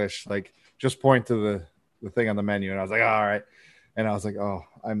speak English. Like, just point to the thing on the menu." And I was like, "All right." And I was like, "Oh,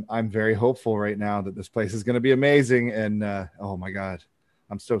 I'm very hopeful right now that this place is going to be amazing." And oh my god,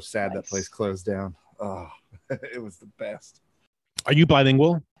 I'm so sad that place closed down. Oh, it was the best. Are you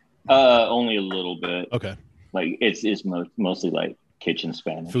bilingual? Only a little bit. Okay. Like it's mostly like kitchen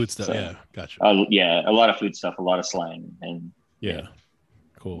Spanish, food stuff. So, yeah, gotcha. A lot of food stuff, a lot of slang, and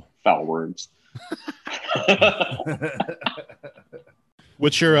cool foul words.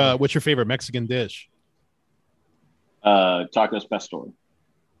 What's your favorite Mexican dish? Tacos pastor.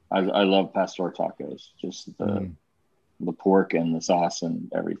 I love pastor tacos. Just the pork and the sauce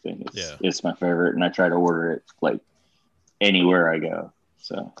and everything. It's my favorite, and I try to order it like anywhere I go.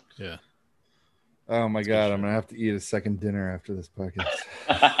 So yeah. Oh my god, I'm gonna have to eat a second dinner after this podcast.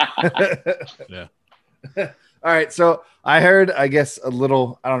 Yeah. All right, so I heard, I guess, a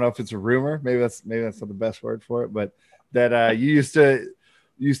little. I don't know if it's a rumor. Maybe that's not the best word for it, but that you used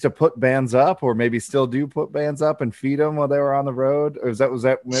to put bands up, or maybe still do put bands up and feed them while they were on the road. Or was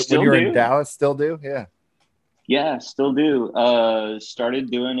that when you were in Dallas? Still do? Yeah, still do.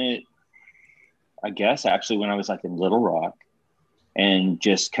 Started doing it, I guess, actually when I was like in Little Rock, and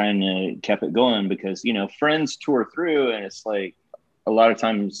just kind of kept it going because, friends tour through, and it's like a lot of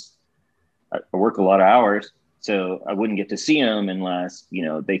times I work a lot of hours, so I wouldn't get to see them unless,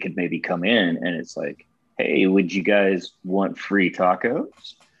 they could maybe come in, and it's like, hey, would you guys want free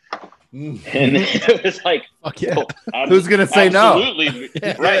tacos? And it was like, fuck yeah. Well, who's going to say absolutely,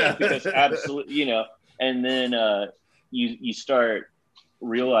 no? Right, because absolutely, and then you start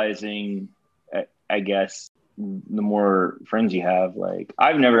realizing, I guess, the more friends you have, like,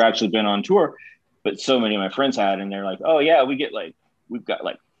 I've never actually been on tour, but so many of my friends had, and they're like, oh yeah, we've got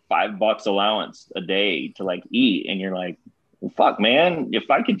like $5 allowance a day to like eat. And you're like, well, fuck man,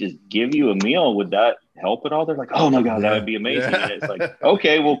 if I could just give you a meal, would that help at all? They're like, oh my god, that would be amazing. And it's like,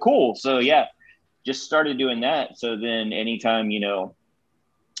 okay, well, cool. So yeah, just started doing that. So then anytime,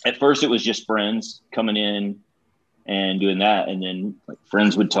 at first it was just friends coming in and doing that, and then like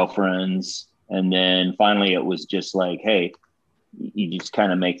friends would tell friends. And then finally it was just like, hey, you just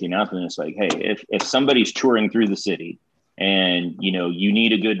kind of make the announcement. It's like, hey, if somebody's touring through the city and, you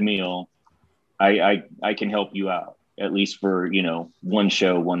need a good meal, I can help you out, at least for, one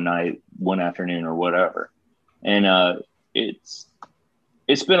show, one night, one afternoon or whatever. And it's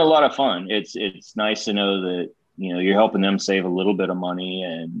been a lot of fun. It's nice to know that, you're helping them save a little bit of money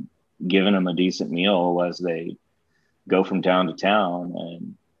and giving them a decent meal as they go from town to town.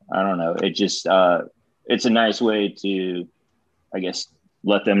 And I don't know. It just, it's a nice way to, I guess,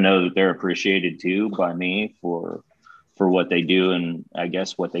 let them know that they're appreciated too by me for what they do. And I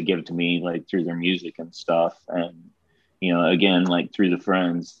guess what they give to me, like through their music and stuff. And, again, like through the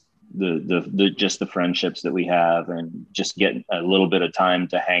friends, the just the friendships that we have, and just getting a little bit of time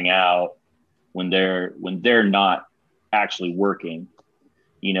to hang out when they're not actually working.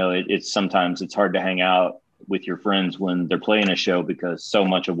 It's sometimes it's hard to hang out with your friends when they're playing a show, because so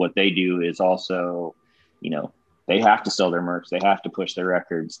much of what they do is also, they have to sell their merch, they have to push their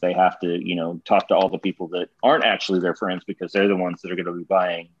records, they have to, talk to all the people that aren't actually their friends, because they're the ones that are going to be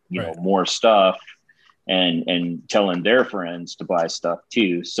buying, right. more stuff. and telling their friends to buy stuff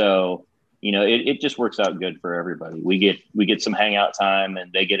too. So, you know, it just works out good for everybody. We get some hangout time,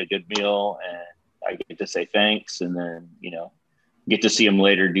 and they get a good meal, and I get to say thanks, and then, you know, get to see them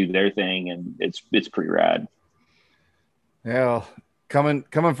later do their thing, and it's pretty rad. Yeah, coming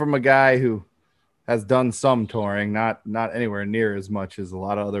from a guy who has done some touring, not anywhere near as much as a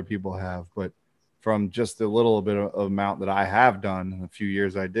lot of other people have, but from just a little bit of amount that I have done in a few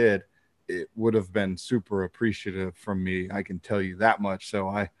years I did, it would have been super appreciative from me. I can tell you that much. So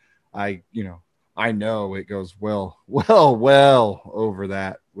I you know, I know it goes well over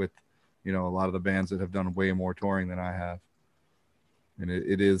that with, you know, a lot of the bands that have done way more touring than I have. And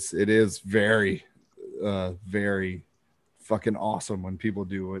it is very, very fucking awesome when people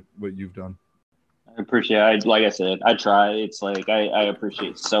do what you've done. I appreciate, like I said, I try. It's like, I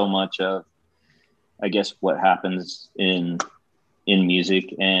appreciate so much of, I guess, what happens in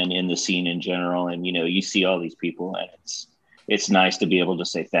music and in the scene in general. And, you know, you see all these people, and it's nice to be able to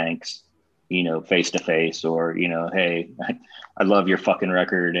say thanks, you know, face to face, or, you know, hey, I love your fucking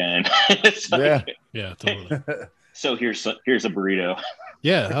record. And it's like, yeah, totally. So here's a burrito.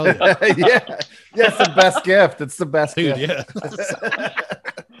 Yeah, hell yeah. Yeah, it's the best gift. It's the best Dude, gift. yeah.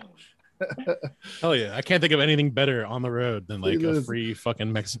 Hell yeah. I can't think of anything better on the road than like a free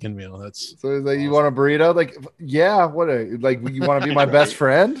fucking Mexican meal. That's so is that awesome. You want a burrito? Like, yeah, like you want to be my best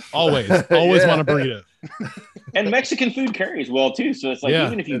friend? Always want a burrito. And Mexican food carries well too. So it's like,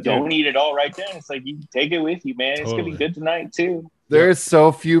 even if you don't eat it all right then, it's like, you can take it with you, man. It's gonna be good tonight too. There's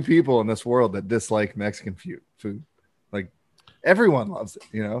so few people in this world that dislike Mexican food. Like, everyone loves it,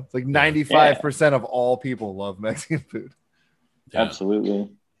 you know. It's like 95% of all people love Mexican food. Yeah. Absolutely.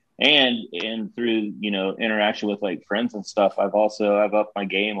 And through, you know, interaction with like friends and stuff, I've upped my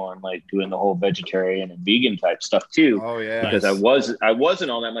game on like doing the whole vegetarian and vegan type stuff too. Oh yeah. Because I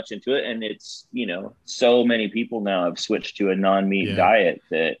wasn't all that much into it, and it's, you know, so many people now have switched to a non-meat diet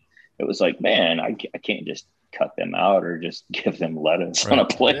that it was like, man, I can't just cut them out or just give them lettuce on a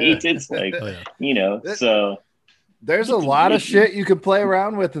plate. Yeah. It's like, you know, so there's a lot of shit you can play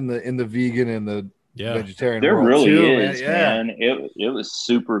around with in the vegan and the vegetarian there world really too, is, man. It was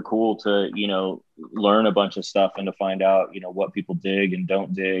super cool to, you know, learn a bunch of stuff and to find out, you know, what people dig and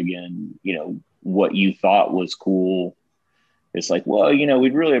don't dig, and, you know, what you thought was cool. It's like, well, you know,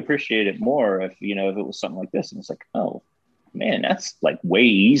 we'd really appreciate it more if, you know, if it was something like this. And it's like, oh man, that's like way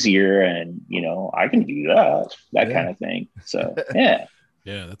easier, and, you know, I can do that kind of thing. So yeah,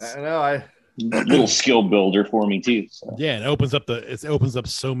 that's, I know, a little skill builder for me too. So. Yeah, it opens up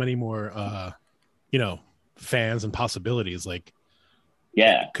so many more you know, fans and possibilities, like,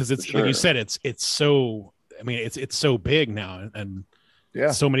 because it's like you said, it's so, I mean, it's so big now, and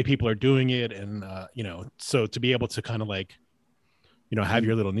so many people are doing it, and you know, so to be able to kind of like, you know, have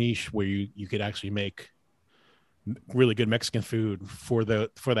your little niche where you could actually make really good Mexican food for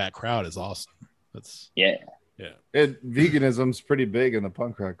that crowd is awesome. That's and veganism's pretty big in the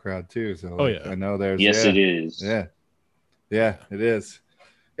punk rock crowd too, so I know there's it is it is.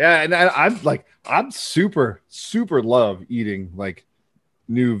 Yeah, and I'm super love eating like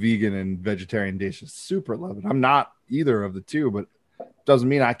new vegan and vegetarian dishes. Super love it. I'm not either of the two, but doesn't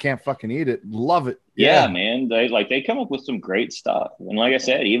mean I can't fucking eat it. Love it. Yeah, man. They come up with some great stuff. And like I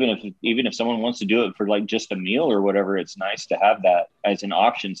said, even if someone wants to do it for like just a meal or whatever, it's nice to have that as an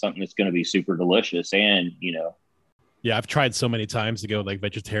option, something that's going to be super delicious. And, you know, yeah, I've tried so many times to go like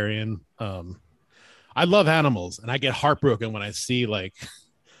vegetarian. I love animals, and I get heartbroken when I see like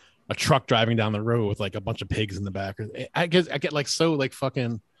a truck driving down the road with like a bunch of pigs in the back. I get like so like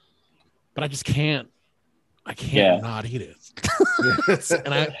fucking, but I just can't. I can't not eat it.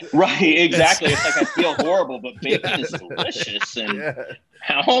 Right, exactly. It's like I feel horrible, but bacon is delicious, and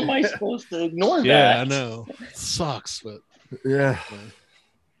how am I supposed to ignore that? Yeah, I know. It sucks, but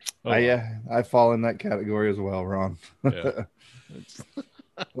I fall in that category as well, Ron. Yeah.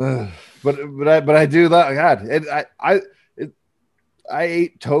 but I do that. God, I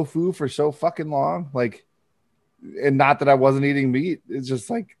ate tofu for so fucking long, like, and not that I wasn't eating meat. It's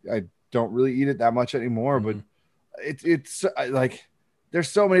just like I don't really eat it that much anymore. But it's like there's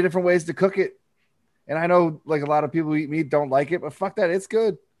so many different ways to cook it, and I know like a lot of people who eat meat don't like it, but fuck that, it's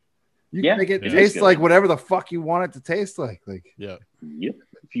good. You can make it taste like whatever the fuck you want it to taste like. All you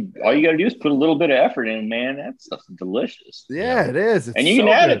got to do is put a little bit of effort in, man. That stuff's delicious. Yeah, it is. It's and you can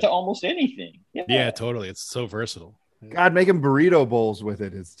add it to almost anything. Yeah, totally. It's so versatile. God, making burrito bowls with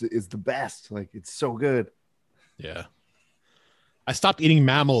it is the best. Like, it's so good. Yeah. I stopped eating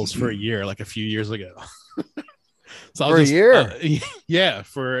mammals for a year, like a few years ago. So for a year?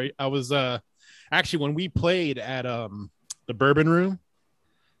 I was actually when we played at the Bourbon Room.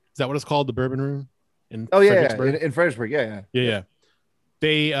 Is that what it's called? The Bourbon Room? in Fredericksburg. In Fredericksburg. Yeah.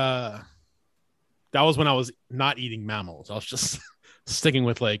 They that was when I was not eating mammals. I was just sticking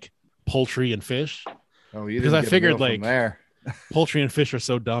with like poultry and fish. Oh, you because didn't I figured from like there. Poultry and fish are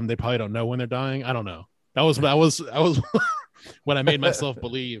so dumb they probably don't know when they're dying. I don't know. That was what I made myself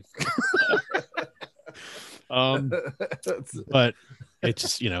believe. But it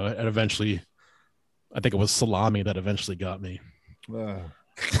just, it eventually, I think it was salami that eventually got me.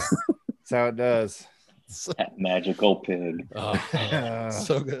 That's how it does. That magical pig.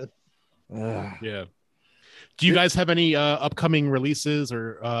 So good. Yeah. Do you guys have any upcoming releases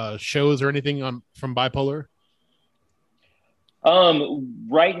or shows or anything from Bypolar?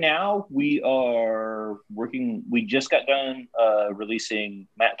 Right now we are working. We just got done releasing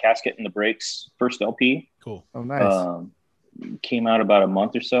Matt Casket and the Breaks first LP. Cool. Oh, nice. Came out about a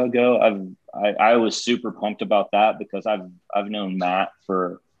month or so ago. I was super pumped about that because I've known Matt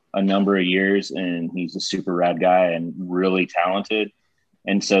for a number of years and he's a super rad guy and really talented.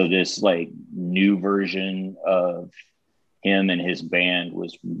 And so this like new version of him and his band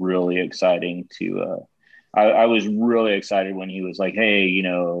was really exciting to I was really excited when he was like, hey,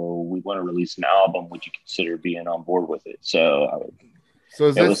 we want to release an album. Would you consider being on board with it? So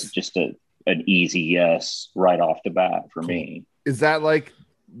it was just an easy yes right off the bat for me. Is that like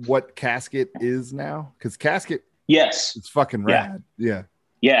what Casket is now? Because Casket, yes, it's fucking rad. Yeah.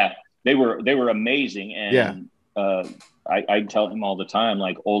 They were amazing. And I tell him all the time,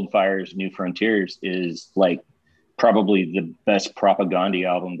 like Old Fires, New Frontiers is like probably the best Propaganda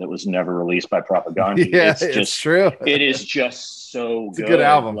album that was never released by Propaganda. Yeah, it's true. It is just so it's good. It's a good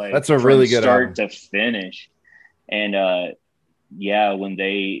album. Like, that's a really good album. Start to finish. And when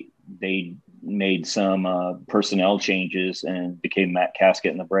they made some personnel changes and became Matt Casket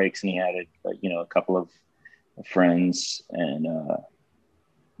and the Breaks, and he had a couple of friends, and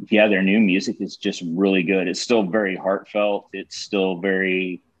their new music is just really good. It's still very heartfelt. It's still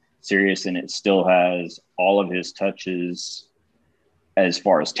very serious, and it still has all of his touches as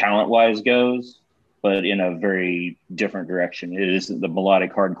far as talent wise goes, but in a very different direction. It isn't the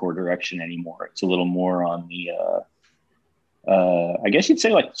melodic hardcore direction anymore. It's a little more on the I guess you'd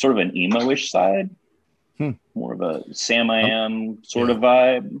say like sort of an emo-ish side, more of a Sam I Am sort of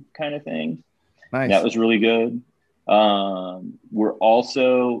vibe kind of thing. Nice. That was really good.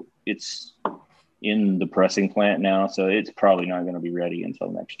 It's in the pressing plant now, so it's probably not going to be ready until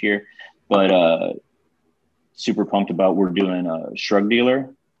next year, but super pumped about we're doing a Shrug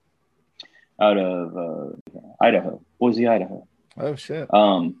Dealer out of Idaho, Boise, Idaho. Oh shit.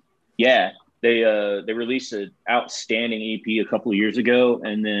 They released an outstanding EP a couple of years ago,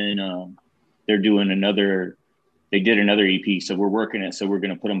 and then they did another EP, so we're working it, so we're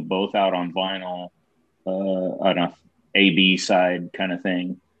going to put them both out on vinyl on a A/B side kind of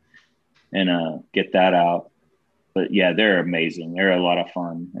thing, and get that out. But yeah, they're amazing. They're a lot of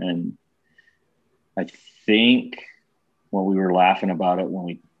fun. And I think when we were laughing about it when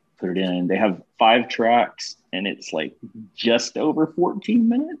we put it in, they have 5 tracks and it's like just over 14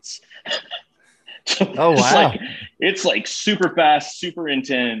 minutes. Oh wow. It's like super fast, super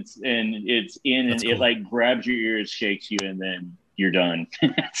intense, and it's in. That's and cool. It like grabs your ears, shakes you, and then you're done.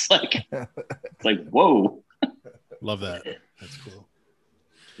 it's like whoa. Love that. That's cool.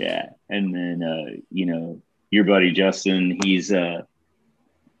 Yeah. And then your buddy Justin, he's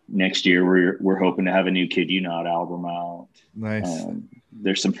next year we're hoping to have a new Kid You Not album out. Nice.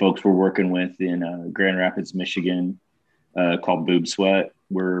 There's some folks we're working with in Grand Rapids, Michigan, called Boob Sweat.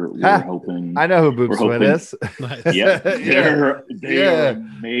 We're hoping. I know who Boob Sweat is. Nice. Yeah, they are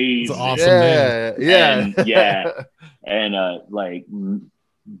amazing. It's awesome. And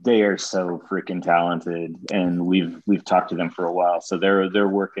they are so freaking talented, and we've talked to them for a while. So they're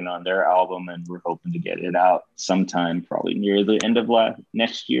working on their album, and we're hoping to get it out sometime, probably near the end of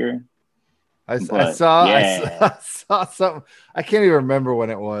next year. I saw something. I can't even remember when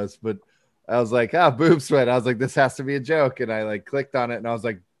it was, but I was like, Boob Sweat. I was like, this has to be a joke. And I like clicked on it and I was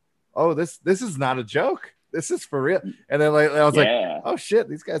like, oh, this is not a joke. This is for real. And then I was like, oh shit,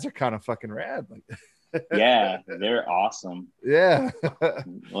 these guys are kind of fucking rad. Yeah, they're awesome. Yeah.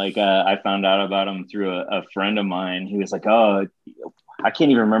 I found out about them through a friend of mine. He was like, oh, I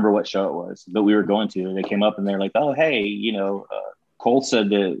can't even remember what show it was, but we were going to. They came up and they're like, oh, hey, Cole said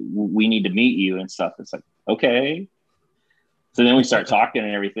that we need to meet you and stuff. It's like, okay. So then we start talking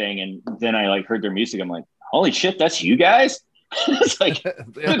and everything, and then I heard their music. I'm like, holy shit, that's you guys? It's like,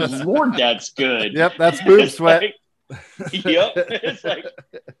 good Lord, that's good. Yep, that's Boob Sweat. Yep. It's like,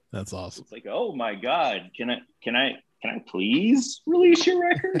 that's awesome. It's like, oh my God, can I please release your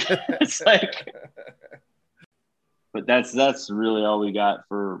record? It's like, but that's really all we got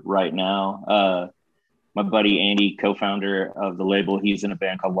for right now. my buddy Andy, co-founder of the label, he's in a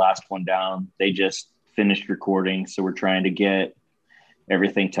band called Last One Down. They just finished recording, so we're trying to get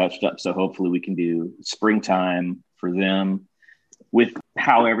everything touched up. So hopefully we can do springtime for them. With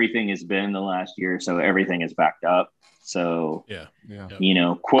how everything has been the last year, so everything is backed up. So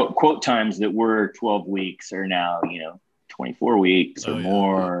quote times that were 12 weeks are now 24 weeks or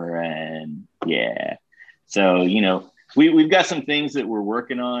more, and so we've got some things that we're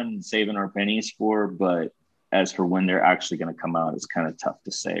working on and saving our pennies for, but as for when they're actually going to come out, it's kind of tough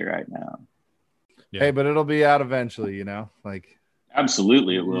to say right now. Hey, but it'll be out eventually, like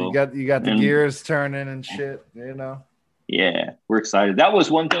absolutely it will. You got the gears turning and shit, Yeah, we're excited. That was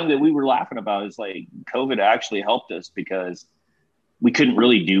one thing that we were laughing about, is like COVID actually helped us because we couldn't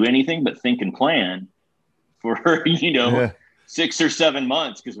really do anything but think and plan for 6 or 7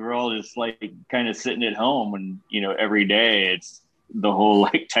 months, because we're all just like kind of sitting at home, and every day it's the whole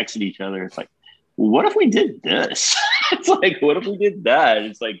like texting each other. It's like, well, what if we did this? It's like, what if we did that?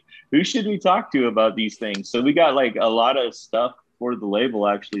 It's like, who should we talk to about these things? So we got like a lot of stuff for the label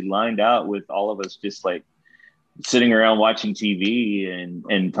actually lined out, with all of us just like sitting around watching TV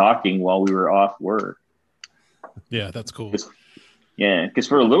and talking while we were off work. Yeah, that's cool. Because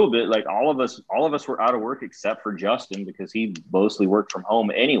for a little bit, like all of us were out of work except for Justin, because he mostly worked from home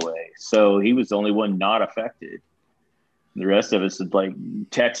anyway. So he was the only one not affected. The rest of us would like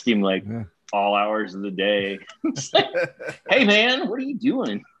text him like all hours of the day. It's like, hey man, what are you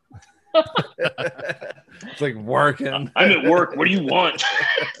doing? It's like working. I'm at work. What do you want?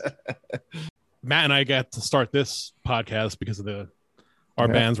 Matt and I got to start this podcast because of our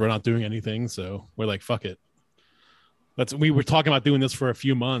bands were not doing anything, so we're like, fuck it. We were talking about doing this for a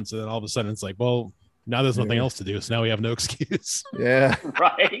few months, and then all of a sudden it's like, well, now there's nothing else to do, so now we have no excuse. Yeah.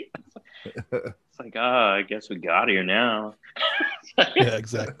 Right. It's like, I guess we got here now. Yeah,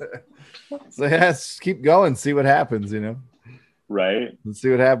 exactly. So just keep going, see what happens, Right. Let's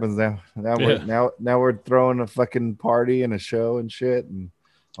see what happens now. Now we're throwing a fucking party and a show and shit, and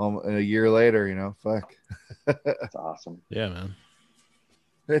a year later, fuck. That's awesome. Yeah, man.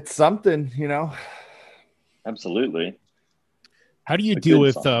 It's something, Absolutely. How do you deal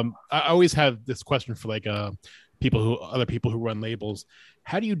with I always have this question for like other people who run labels.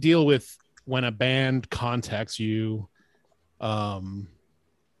 How do you deal with when a band contacts you that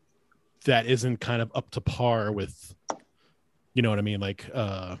isn't kind of up to par with, you know what I mean? Like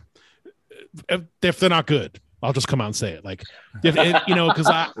if they're not good, I'll just come out and say it. Like, because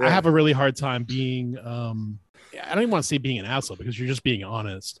I have a really hard time being, I don't even want to say being an asshole, because you're just being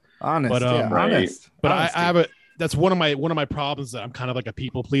honest. Honest. But I have that's one of my problems, that I'm kind of like a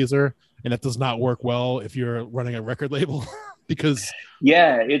people pleaser, and that does not work well if you're running a record label. Because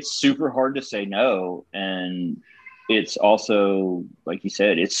it's super hard to say no. And it's also, like you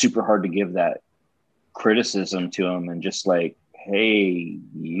said, it's super hard to give that criticism to them and just like, hey,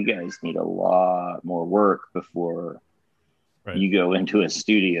 you guys need a lot more work before you go into a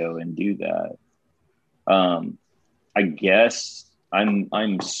studio and do that. I guess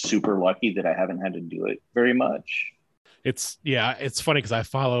I'm super lucky that I haven't had to do it very much. It's funny because I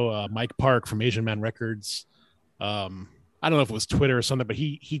follow Mike Park from Asian Man Records. I don't know if it was Twitter or something, but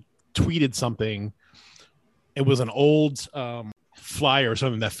he tweeted something. It was an old flyer or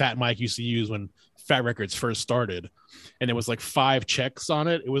something that Fat Mike used to use when Fat Records first started, and it was like 5 checks on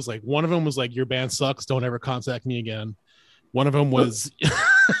it. It was like, one of them was like, your band sucks, don't ever contact me again. One of them was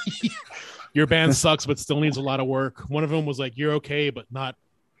your band sucks but still needs a lot of work. One of them was like, you're okay but not,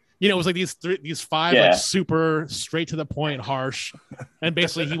 it was like these 5 like super straight to the point, harsh, and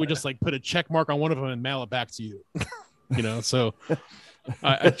basically he would just like put a check mark on one of them and mail it back to you. So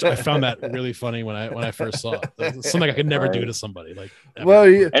I found that really funny when I first saw it. It's something I could never do to somebody. Like, ever. Well,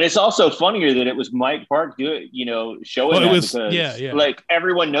 and it's also funnier that it was Mike Park showing that, because like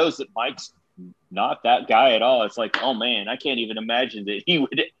everyone knows that Mike's not that guy at all. It's like, oh man, I can't even imagine that he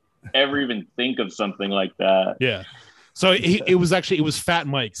would ever even think of something like that. Yeah. So it was Fat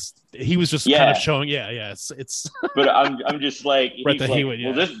Mike's. He was just kind of showing, it's. But I'm just like, right, he's like,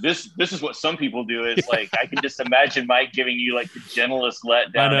 well, this is what some people do. It's like, I can just imagine Mike giving you like the gentlest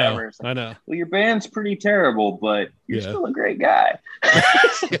letdown ever. I know. Well, your band's pretty terrible, but you're still a great guy.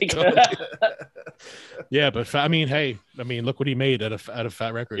 Yeah, but look what he made out of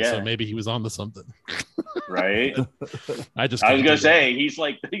Fat Records. So maybe he was onto something. Right. I was gonna say, he's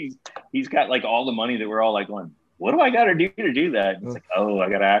like, he's got like all the money that we're all like going, what do I got to do to do that? It's like, I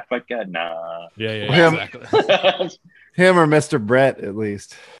got to act like God. Nah. Exactly. Him or Mr. Brett, at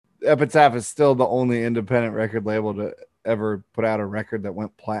least. Epitaph is still the only independent record label to ever put out a record that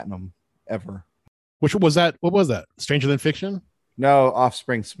went platinum, ever. Which was that? What was that? Stranger Than Fiction? No,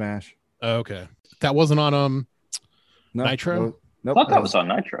 Offspring Smash. Oh, okay. That wasn't on No, Nitro? Nope. I thought that was on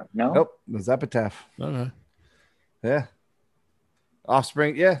Nitro. No. Nope. It was Epitaph. Okay. Yeah.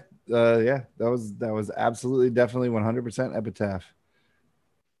 Offspring. Yeah. Yeah. That was absolutely definitely 100% Epitaph.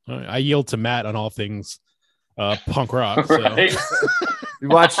 All right. I yield to Matt on all things punk rock. Right? So. You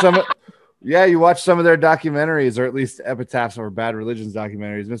watch some of their documentaries, or at least Epitaph's or Bad Religion's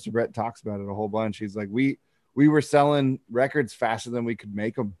documentaries. Mr. Brett talks about it a whole bunch. He's like, we were selling records faster than we could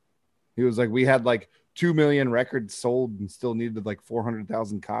make them. He was like, we had like 2 million records sold and still needed like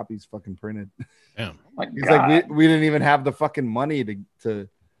 400,000 copies fucking printed. Damn. Oh He's like, we didn't even have the fucking money to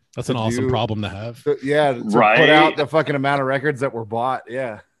That's an awesome problem to have. to Right. put out the fucking amount of records that were bought.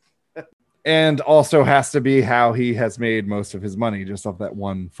 Yeah. And also has to be how he has made most of his money, just off that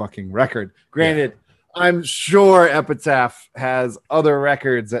one fucking record. Granted, I'm sure Epitaph has other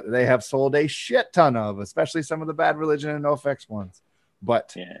records that they have sold a shit ton of, especially some of the Bad Religion and NoFX ones.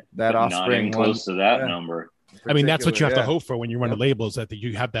 But that Offspring not close to that number. I mean, that's what you have to hope for when you run a label, is that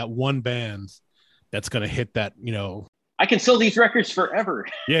you have that one band that's going to hit that, I can sell these records forever.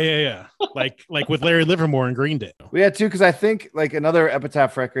 Yeah. like with Larry Livermore and Green Day. We had two, because I think like another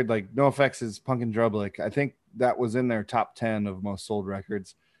Epitaph record, like NoFX's Punk and Drublick, I think that was in their top 10 of most sold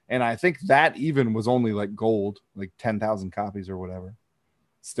records. And I think that even was only like gold, like 10,000 copies or whatever,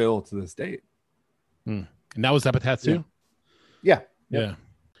 still to this date. And that was Epitaph too? Yeah.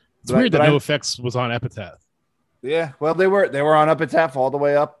 It's weird that NoFX was on Epitaph. Yeah. Well, they were on Epitaph all the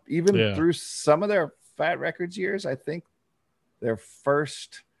way up, even through some of their Fat Records years. I think their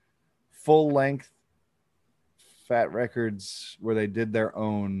first full-length Fat Records where they did their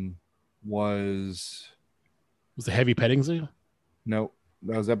own was it Heavy Petting Zoo? No,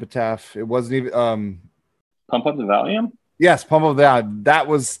 that was Epitaph. It wasn't even Pump Up the Volume? Yes, Pump Up the Volume. That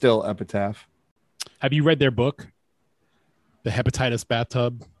was still Epitaph. Have you read their book, The Hepatitis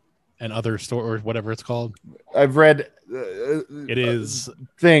Bathtub and Other Story, or whatever it's called? I've read it is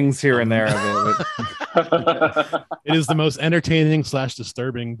things here and there of it. It is the most entertaining /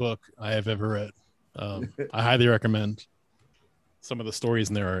 disturbing book I have ever read. I highly recommend. Some of the stories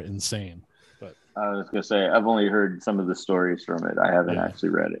in there are insane. But I was gonna say, I've only heard some of the stories from it. I haven't actually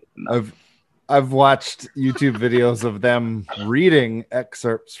read it. No. I've watched YouTube videos of them reading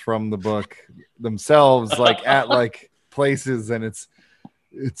excerpts from the book themselves, like at like places, and it's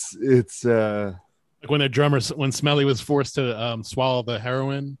like when the drummers, when Smelly was forced to swallow the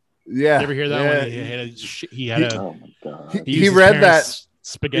heroin. Yeah, you ever hear that one? He had a oh my God. He read that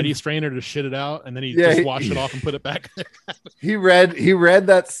spaghetti strainer to shit it out, and then he just washed it off and put it back there. he read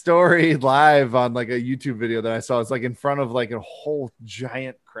that story live on like a YouTube video that I saw. It's like in front of like a whole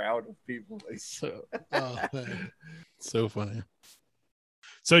giant crowd of people. Like, so funny.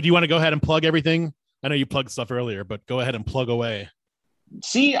 So do you want to go ahead and plug everything? I know you plugged stuff earlier, but go ahead and plug away.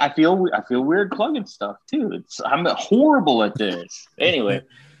 See, I feel weird plugging stuff too. I'm horrible at this. Anyway,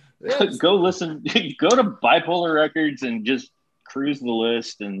 go listen. Go to Bypolar Records and just cruise the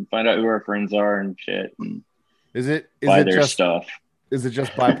list and find out who our friends are and shit. And is it their just stuff? Is it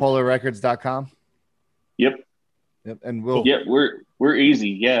just bipolarrecords.com? Yep. And we're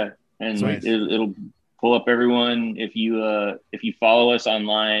easy. Yeah, and nice. It'll pull up everyone. If you follow us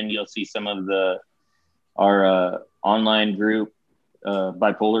online, you'll see some of our online group.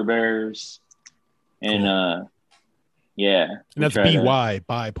 Bipolar Bears, and cool. And that's BY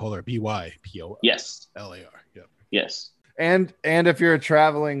Bipolar BYPOLAR. Yes, LAR. Yep. Yes. And if you're a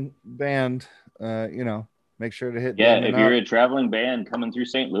traveling band, make sure to hit. Yeah, if you're a traveling band coming through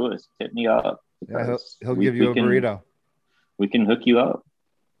St. Louis, hit me up. Yeah, he'll give you a burrito. We can hook you up.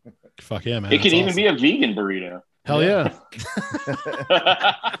 Fuck yeah, man! It can even be a vegan burrito. Hell yeah!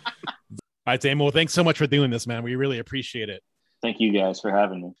 All right, Damon. Well, thanks so much for doing this, man. We really appreciate it. Thank you guys for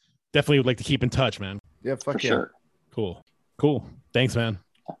having me. Definitely would like to keep in touch, man. Yeah, fuck for sure. Cool. Thanks, man.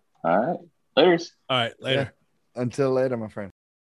 All right. Later. All right, later. Yeah. Until later, my friend.